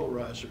circular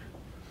polarizer.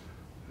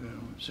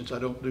 Since I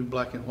don't do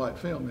black and white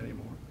film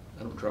anymore.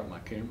 I don't drop my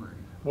camera.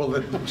 Well,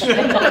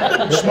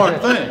 smart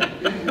thing.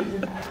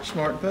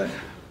 Smart thing.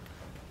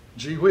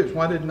 Gee whiz,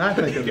 why didn't I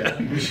think of that?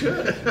 You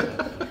should.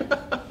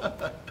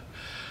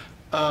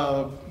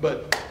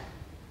 But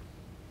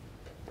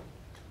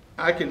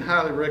I can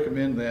highly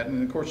recommend that.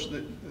 And of course,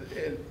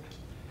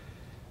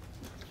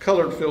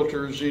 colored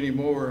filters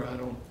anymore, I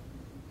don't,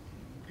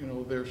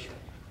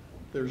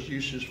 there's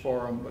uses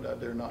for them,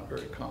 but they're not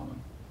very common.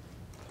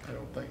 I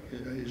don't think.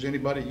 Has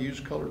anybody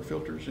used colored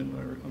filters in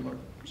their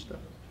stuff?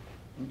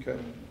 Okay.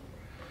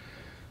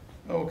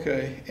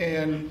 Okay,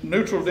 and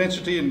neutral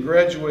density and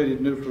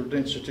graduated neutral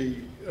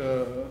density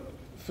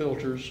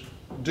filters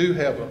do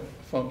have a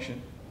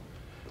function,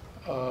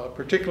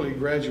 particularly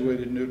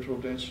graduated neutral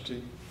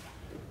density,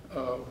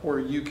 where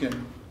you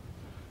can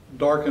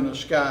darken a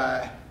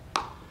sky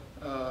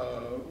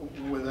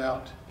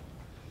without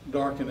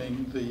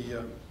darkening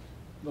the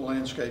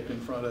landscape in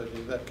front of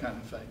you, that kind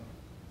of thing.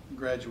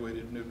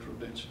 Graduated neutral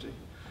density.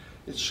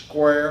 It's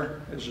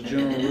square as a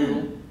general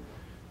rule,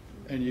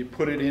 and you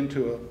put it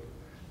into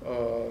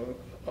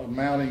a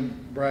mounting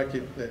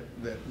bracket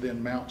that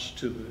then mounts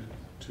to the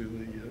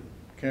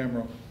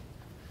camera,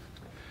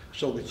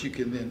 so that you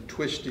can then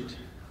twist it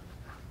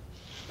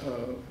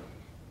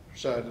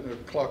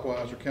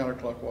clockwise or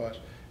counterclockwise,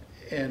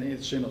 and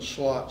it's in a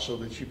slot so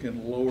that you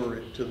can lower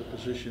it to the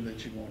position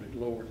that you want it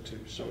lowered to,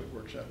 so it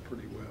works out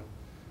pretty well.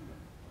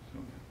 So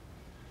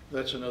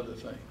that's another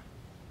thing.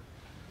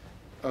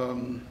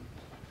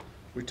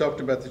 We talked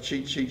about the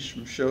cheat sheets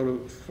from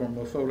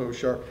a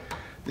Photoshop.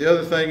 The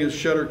other thing is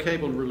shutter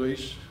cable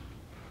release.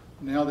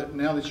 Now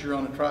that you're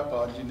on a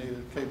tripod, you need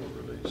a cable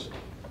release.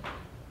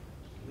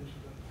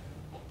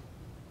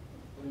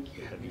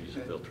 You have to use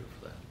a filter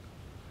for that.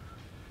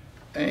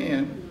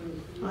 And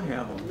I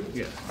have them.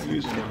 Yeah. I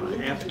use them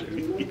when I have to.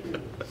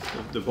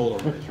 The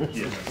polarizer.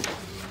 Yeah.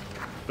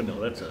 But no,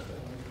 that's a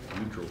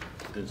neutral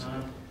density.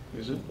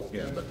 Is it?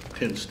 Yeah, but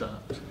 10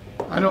 stops.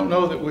 I don't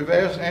know that we've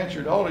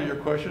answered all of your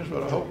questions,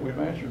 but I hope we've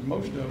answered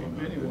most of them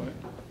anyway.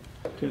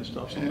 10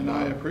 stops. And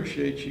I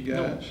appreciate you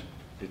guys.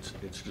 it's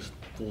just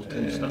full of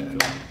tin stuff.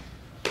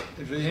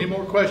 Is there any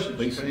more questions?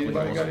 Basically,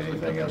 Anybody got most of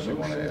anything the else they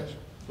want to ask?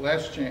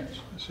 Last chance.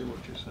 I see what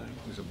you're saying.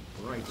 It was a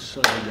bright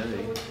sunny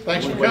day.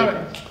 Thanks for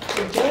coming.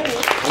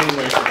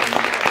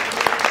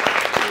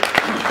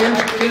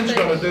 Ken's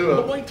gonna do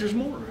Oh, a, wait, there's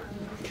more.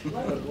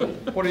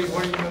 what are you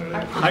gonna do?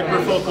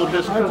 Hyperfocal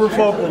distance.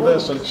 Hyperfocal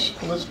distance.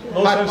 No sense in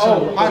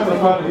talking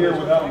about it here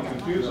without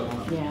confusing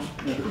them.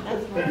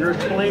 You're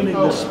explaining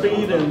the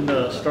speed in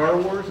Star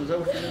Wars, is that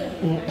what you're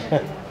doing?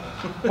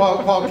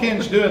 While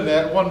Ken's doing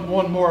that, one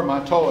more of my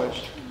toys.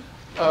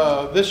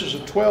 This is a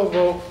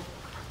 12-volt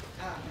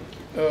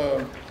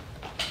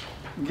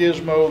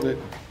gizmo that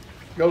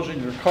goes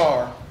in your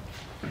car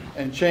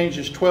and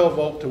changes 12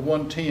 volt to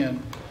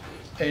 110,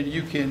 and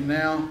you can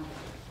now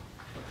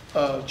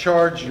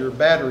charge your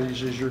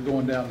batteries as you're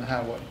going down the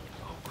highway.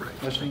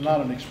 That's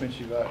not an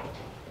expensive item.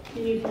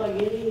 Can you plug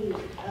any,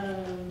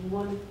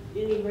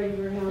 any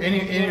regular household?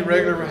 Any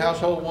regular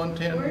household Where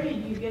 110,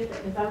 did you get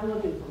that? Because I'm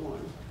looking for one.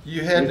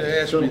 you had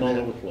to ask me Some all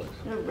that. over the place.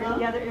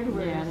 Yeah, they're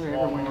everywhere. Yeah, they're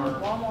everywhere.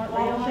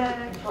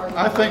 Walmart.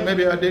 I think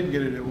maybe I did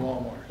get it at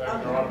Walmart. How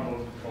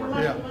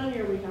Yeah. much money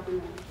are we talking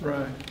about?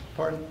 Right.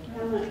 Pardon?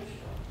 How much?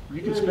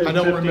 You can spend I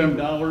don't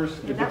remember. $15. It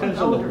That depends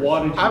was on the older.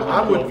 wattage.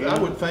 I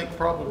would think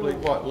probably,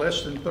 what,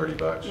 less than 30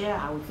 bucks?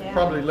 Yeah, I would say.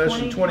 Probably less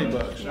than 20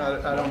 bucks.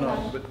 I don't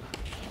know, but,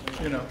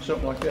 you know,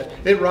 something like that.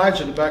 It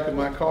rides in the back of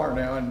my car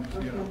now, and,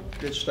 you know,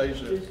 it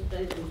stays there. Just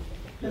station.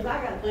 Because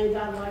I got things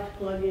I'd like to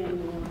plug in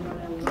and run Yeah,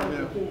 down the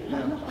road.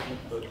 yeah.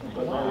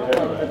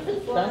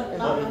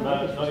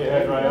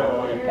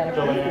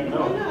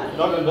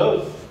 Not in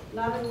those.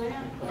 Not in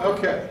that?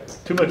 Okay.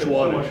 Too much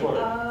wattage.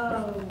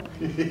 Oh.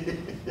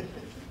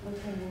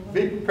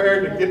 Be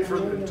prepared to get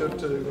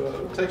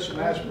to take some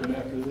aspirin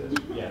after this.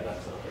 Yeah,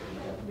 that's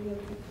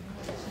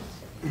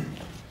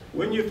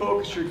When you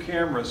focus your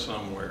camera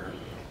somewhere,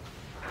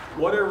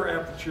 whatever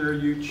aperture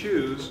you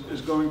choose is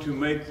going to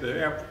make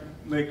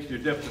your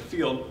depth of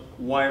field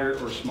wider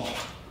or smaller,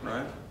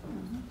 right?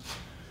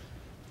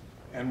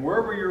 And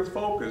wherever you're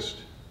focused,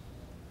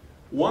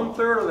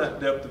 1/3 of that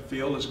depth of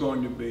field is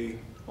going to be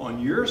on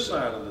your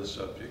side of the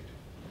subject,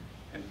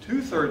 and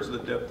 2/3 of the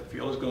depth of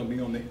field is going to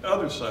be on the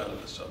other side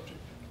of the subject.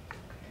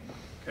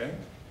 Okay?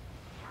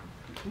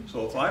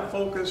 So if I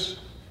focus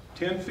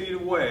 10 feet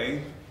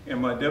away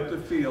and my depth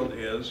of field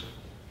is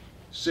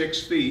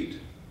 6 feet,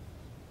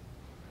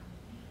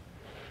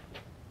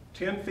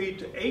 10 feet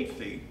to 8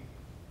 feet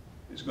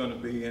is going to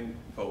be in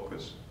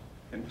focus,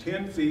 and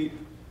 10 feet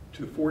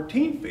to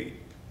 14 feet,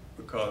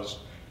 because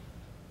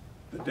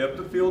the depth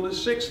of field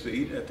is 6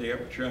 feet at the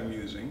aperture I'm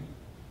using,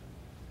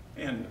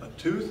 and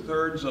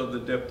 2/3 of the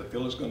depth of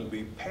field is going to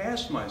be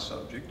past my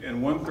subject,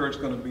 and 1/3 is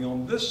going to be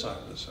on this side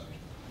of the subject.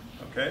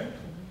 Okay?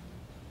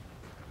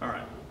 All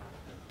right.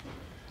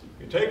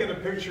 You're taking a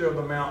picture of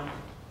the mountain,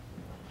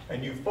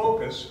 and you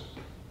focus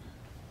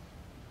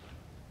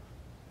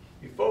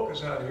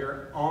out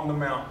here on the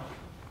mountain.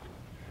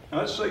 Now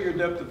let's say your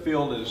depth of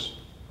field is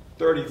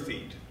 30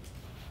 feet.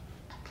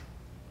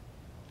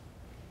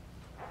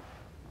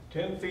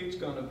 10 feet is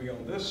going to be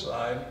on this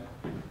side,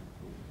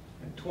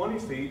 and 20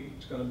 feet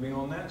is going to be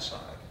on that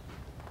side.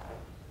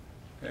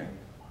 Okay?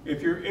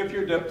 If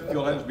your depth of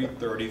field has to be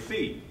 30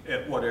 feet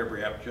at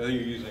whatever aperture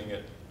you're using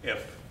at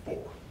f4.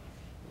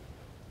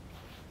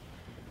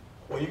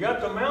 Well, you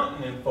got the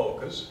mountain in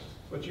focus,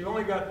 but you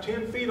only got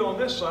 10 feet on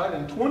this side,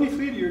 and 20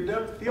 feet of your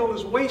depth of field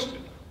is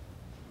wasted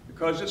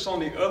because it's on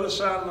the other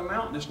side of the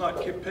mountain. It's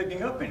not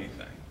picking up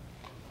anything.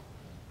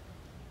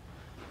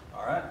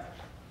 All right?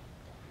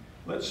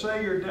 Let's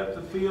say your depth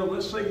of field,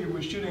 let's say you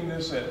were shooting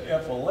this at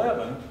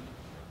f11,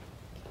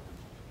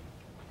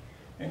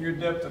 and your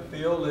depth of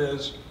field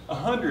is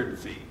 100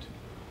 feet.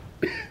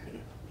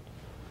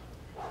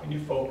 And you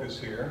focus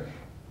here.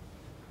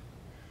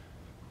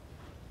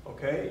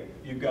 Okay,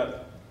 you've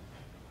got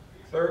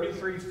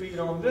 33 feet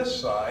on this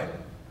side,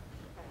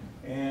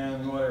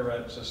 and whatever,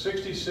 it's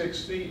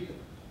 66 feet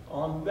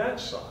on that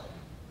side.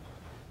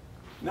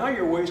 Now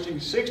you're wasting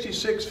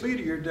 66 feet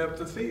of your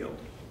depth of field.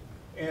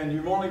 And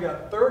you've only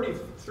got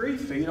 33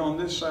 feet on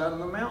this side of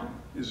the mountain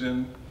is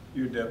in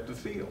your depth of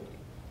field.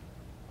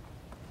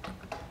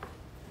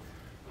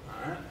 All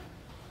right.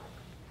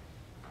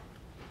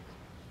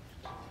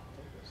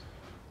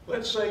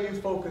 Let's say you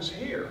focus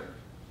here.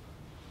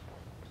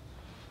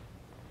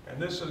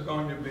 And this is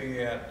going to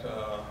be at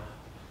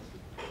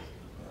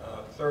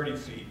 30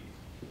 feet.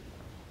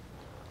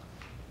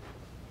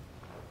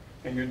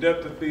 And your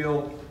depth of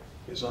field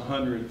is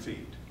 100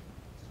 feet.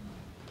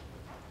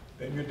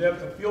 Then your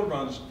depth of field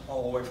runs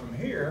all the way from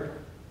here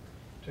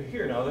to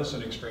here. Now, this is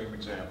an extreme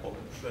example,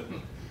 but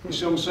you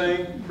see what I'm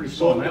saying? Pretty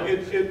small So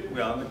mountain.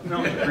 well,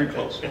 no, it's pretty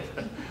close.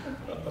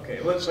 Okay,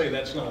 let's say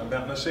that's not a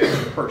mountain. Let's say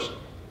it's a person.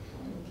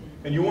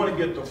 And you want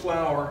to get the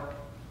flower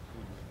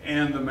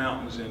and the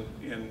mountains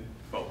in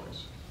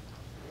focus.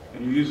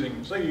 And you're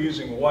using, say you're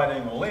using a wide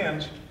angle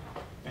lens,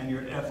 and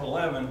you're at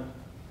f11.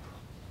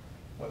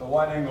 With a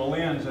wide angle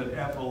lens at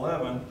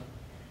f11,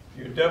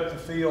 your depth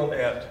of field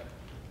at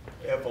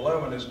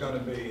f11 is going to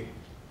be,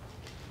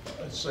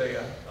 let's say,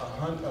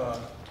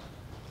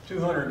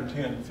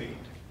 210 feet.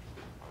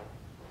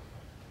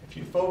 If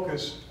you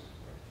focus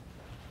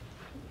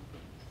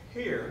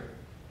here,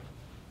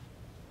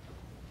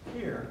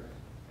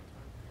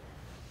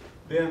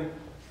 then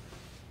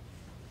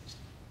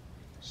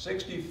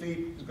 60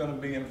 feet is going to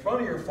be in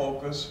front of your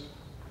focus,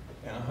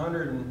 and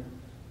 100 and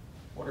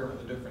whatever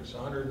the difference,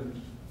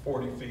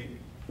 140 feet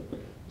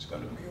is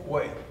going to be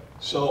away.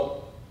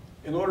 So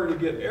in order to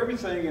get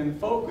everything in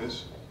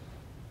focus,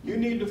 you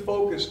need to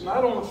focus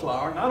not on the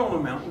flower, not on the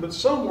mountain, but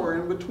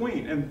somewhere in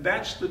between. And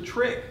that's the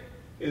trick,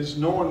 is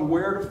knowing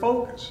where to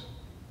focus.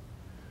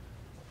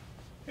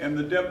 And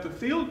the depth of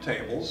field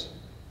tables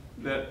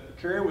that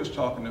Kerry was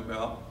talking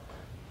about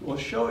will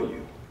show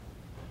you.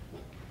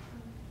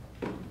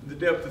 The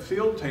depth of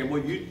field table,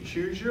 you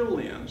choose your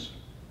lens,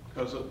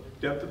 because the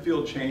depth of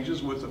field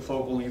changes with the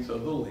focal length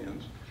of the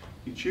lens.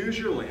 You choose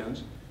your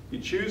lens, you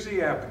choose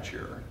the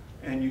aperture,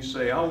 and you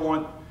say, I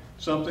want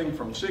something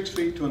from 6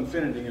 feet to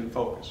infinity in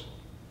focus.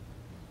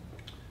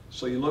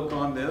 So you look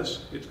on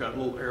this, it's got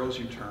little arrows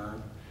you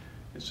turn.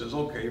 It says,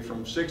 okay,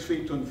 from 6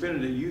 feet to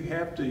infinity, you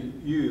have to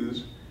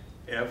use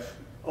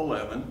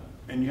F11,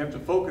 and you have to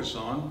focus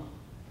on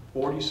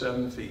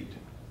 47 feet.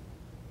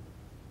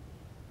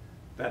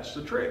 That's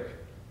the trick.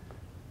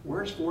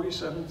 Where's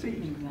 47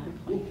 feet?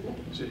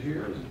 Is it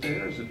here? Is it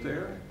there? Is it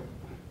there?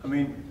 I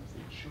mean,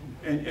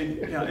 and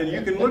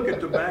you can look at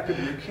the back of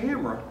your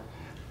camera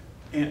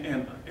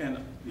and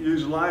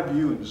use live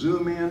view and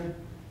zoom in.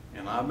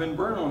 And I've been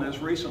burned on this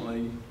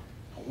recently.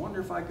 I wonder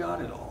if I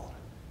got it all.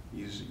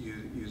 You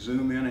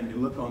zoom in and you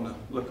look on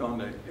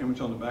the image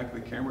on the back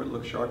of the camera. It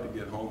looks sharp to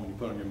get home, and you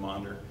put it on your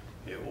monitor.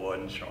 It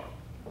wasn't sharp.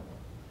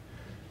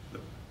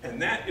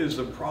 And that is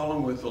the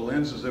problem with the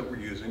lenses that we're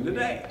using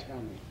today.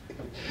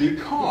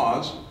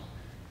 Because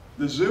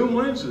the zoom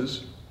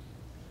lenses,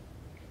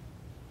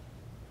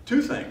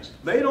 two things.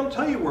 They don't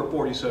tell you where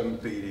 47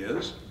 feet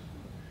is,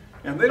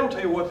 and they don't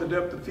tell you what the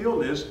depth of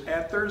field is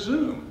at their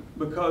zoom,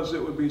 because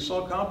it would be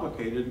so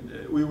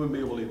complicated we wouldn't be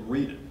able to even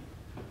read it,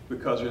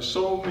 because there's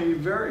so many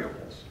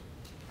variables.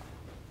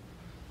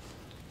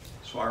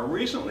 So I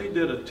recently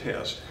did a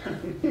test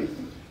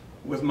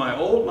with my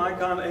old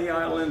Nikon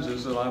AI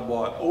lenses that I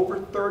bought over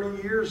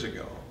 30 years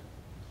ago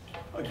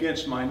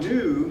against my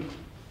new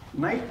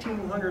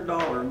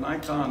 $1,900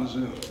 Nikon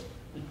Zoom.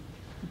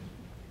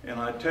 And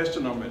I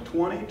tested them at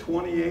 20,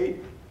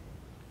 28,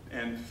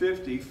 and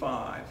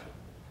 55.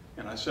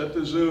 And I set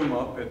the zoom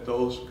up at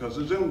those, because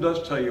the zoom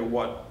does tell you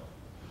what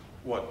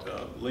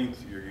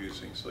length you're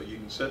using. So you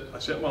can I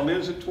set my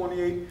lens at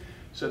 28,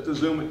 set the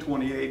zoom at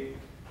 28,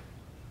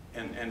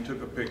 and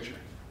took a picture.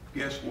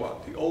 Guess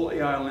what? The old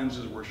AI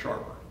lenses were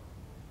sharper.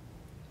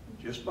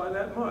 Just by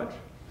that much.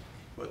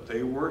 But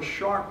they were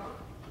sharper.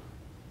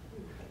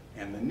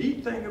 And the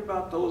neat thing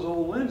about those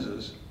old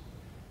lenses,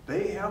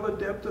 they have a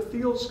depth of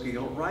field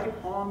scale right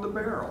on the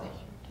barrel.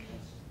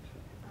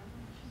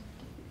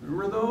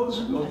 Remember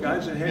those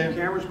guys that had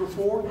cameras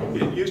before?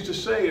 It used to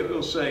say,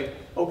 it'll say,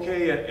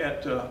 okay,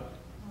 at the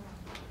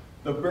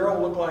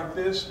barrel look like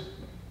this.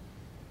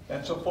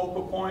 That's a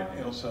focal point.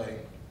 It'll say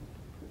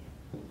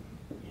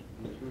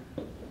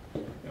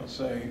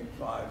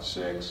 5,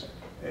 6,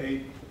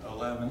 8,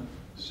 11,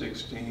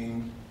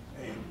 16,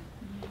 8,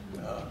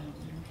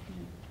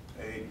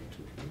 8,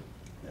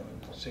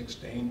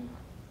 16,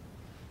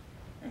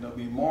 and there'll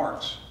be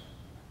marks.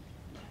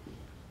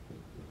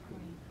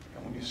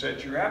 And when you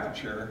set your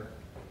aperture,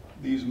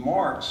 these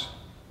marks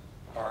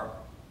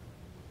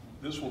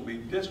this will be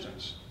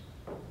distance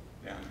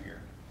down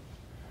here.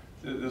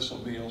 This will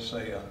be, it'll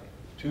say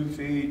 2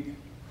 feet,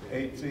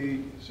 8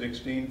 feet,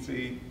 16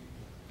 feet,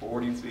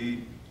 40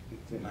 feet,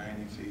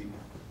 90 feet.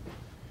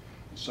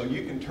 So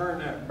you can turn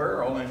that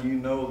barrel and you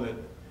know that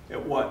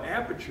at what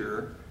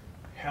aperture,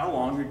 how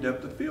long your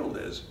depth of field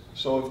is.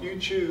 So if you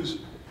choose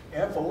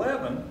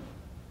F11,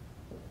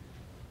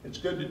 it's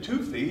good to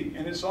 2 feet,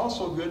 and it's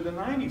also good to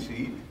 90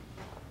 feet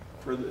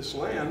for this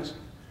lens.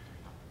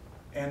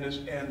 And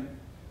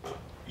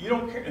you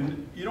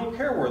don't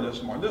care where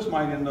this mark. This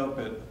might end up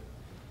at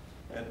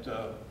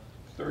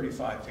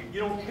 35 feet. You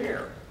don't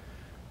care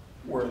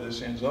where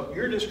this ends up.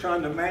 You're just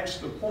trying to match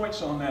the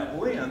points on that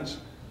lens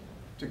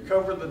to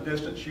cover the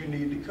distance you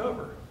need to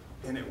cover,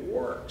 and it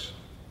works.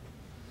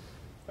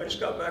 I just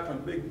got back from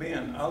Big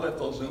Bend. I left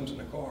those zooms in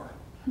the car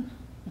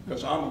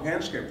because I'm a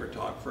landscape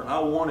photographer, and I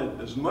wanted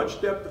as much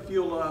depth of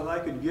field as I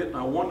could get, and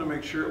I wanted to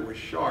make sure it was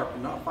sharp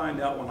and not find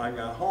out when I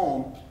got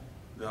home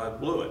that I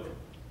blew it.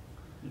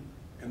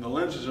 And the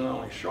lenses are not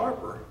only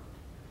sharper,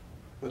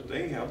 but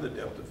they have the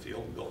depth of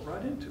field built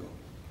right into them.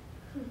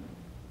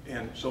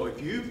 And so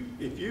if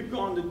you've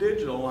gone to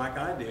digital like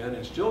I did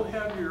and still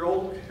have your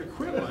old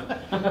equipment,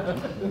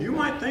 you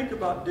might think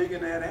about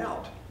digging that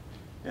out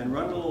and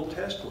running a little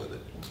test with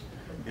it.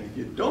 And if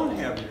you don't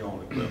have your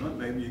own equipment,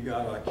 maybe you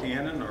got a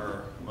Canon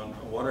or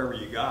whatever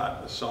you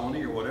got, a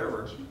Sony or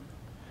whatever,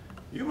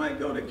 you might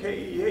go to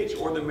KEH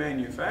or the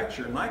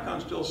manufacturer. Nikon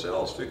still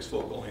sells fixed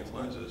focal length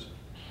lenses.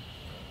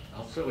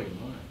 I'll sell you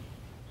mine.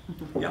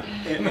 Yeah,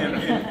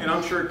 and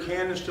I'm sure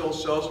Canon still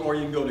sells them, or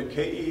you can go to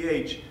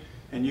KEH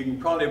And you can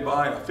probably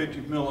buy a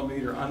 50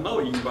 millimeter, I know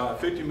you can buy a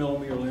 50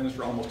 millimeter lens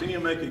for almost any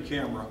make of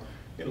camera.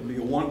 It'll be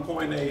a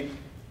 1.8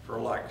 for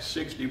like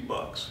 60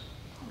 bucks.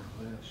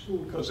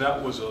 Because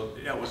that was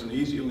an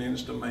easy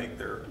lens to make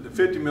there. The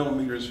 50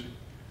 millimeters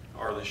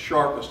are the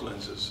sharpest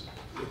lenses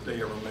that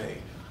they ever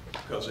made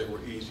because they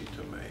were easy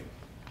to make.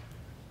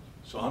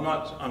 So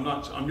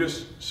I'm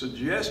just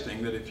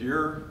suggesting that if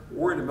you're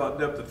worried about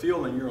depth of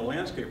field and you're a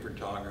landscape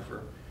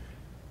photographer,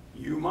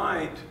 you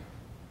might,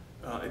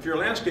 if you're a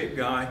landscape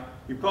guy,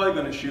 you're probably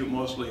going to shoot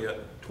mostly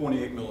at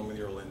 28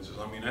 millimeter lenses.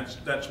 I mean,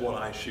 that's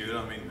what I shoot.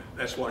 I mean,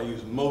 that's what I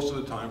use most of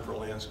the time for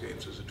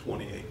landscapes is a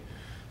 28.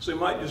 So you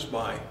might just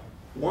buy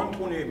one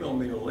 28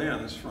 millimeter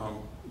lens from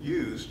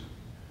used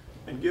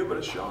and give it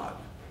a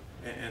shot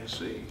and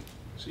see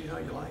how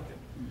you like it.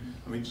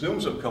 I mean,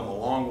 zooms have come a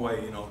long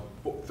way. You know,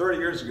 30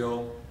 years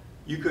ago,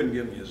 you couldn't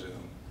give me a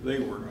zoom. They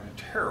were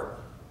terrible.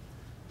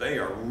 They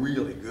are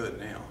really good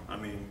now. I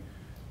mean,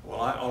 when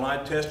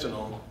I tested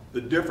them,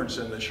 the difference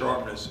in the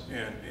sharpness,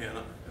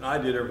 and I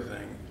did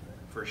everything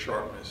for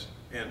sharpness.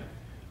 And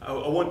I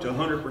went to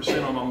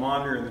 100% on my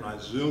monitor, and then I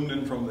zoomed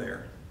in from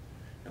there.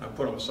 And I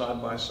put them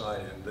side by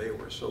side, and they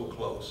were so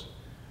close.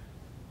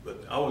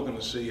 But I was going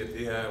to see if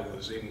the eye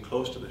was even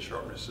close to the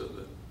sharpness of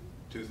the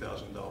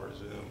 $2,000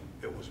 zoom.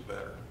 It was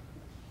better.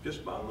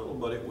 Just by a little,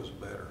 but it was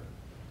better.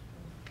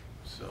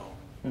 So,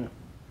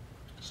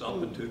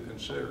 something to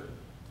consider.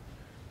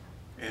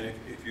 And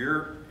if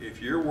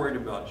you're worried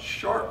about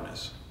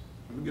sharpness,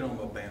 let me get on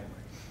my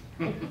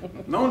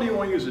bandwagon. Not only do you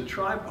want to use a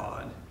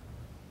tripod,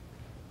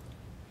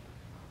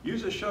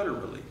 use a shutter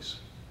release.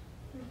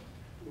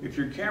 If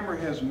your camera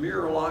has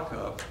mirror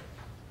lockup,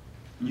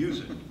 use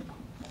it.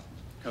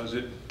 Because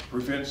it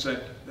prevents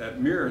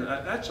that mirror.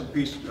 That's a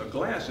piece of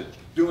glass that's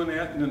doing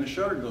that, and then the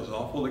shutter goes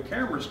off. Well, the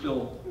camera's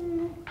still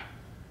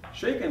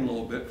shaking a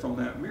little bit from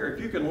that mirror.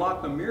 If you can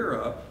lock the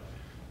mirror up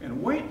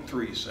and wait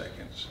 3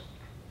 seconds,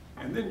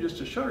 and then just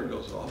the shutter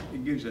goes off,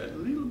 it gives that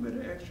little bit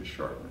of extra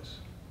sharpness.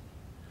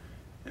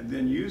 And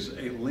then use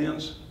a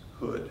lens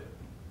hood,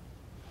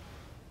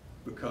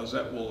 because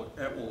that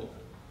will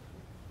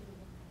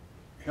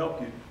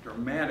help you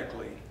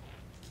dramatically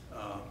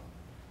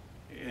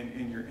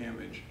in your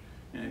image.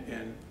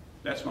 And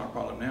that's my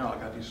problem now. I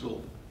got these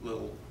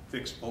little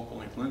fixed focal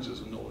length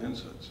lenses and no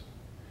lens hoods.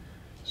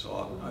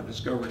 So I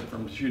discovered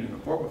from shooting a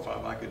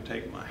 4x5, I could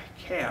take my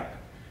cap.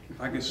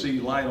 If I could see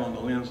light on the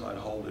lens, I'd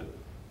hold it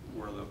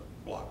where the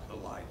block the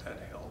light. That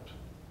helped.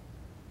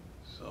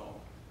 So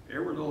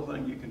every little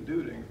thing you can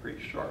do to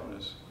increase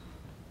sharpness.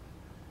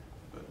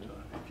 But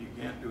if you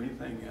can't do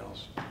anything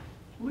else,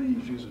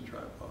 please use a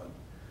tripod.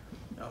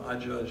 Now, I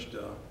judged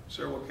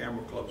several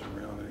camera clubs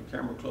around, and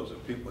camera clubs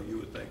of people you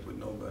would think would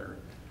know better.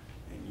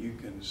 And you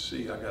can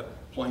see I got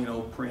plain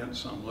old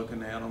prints. I'm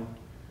looking at them.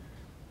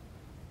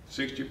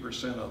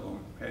 60% of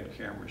them had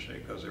camera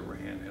shake because they were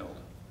handheld.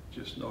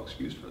 Just no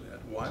excuse for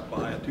that. Why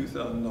buy a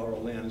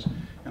 $2,000 lens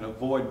and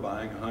avoid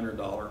buying a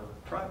 $100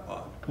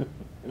 tripod?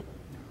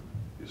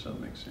 Does that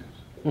make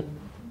sense?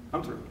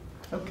 I'm through.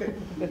 Okay.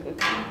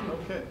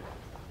 Okay.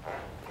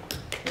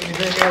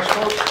 Anything else,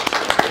 folks?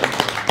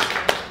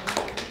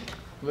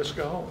 Let's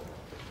go home.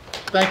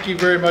 Thank you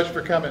very much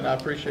for coming. I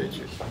appreciate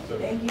you.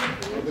 Thank you.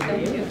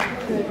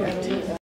 Thank you.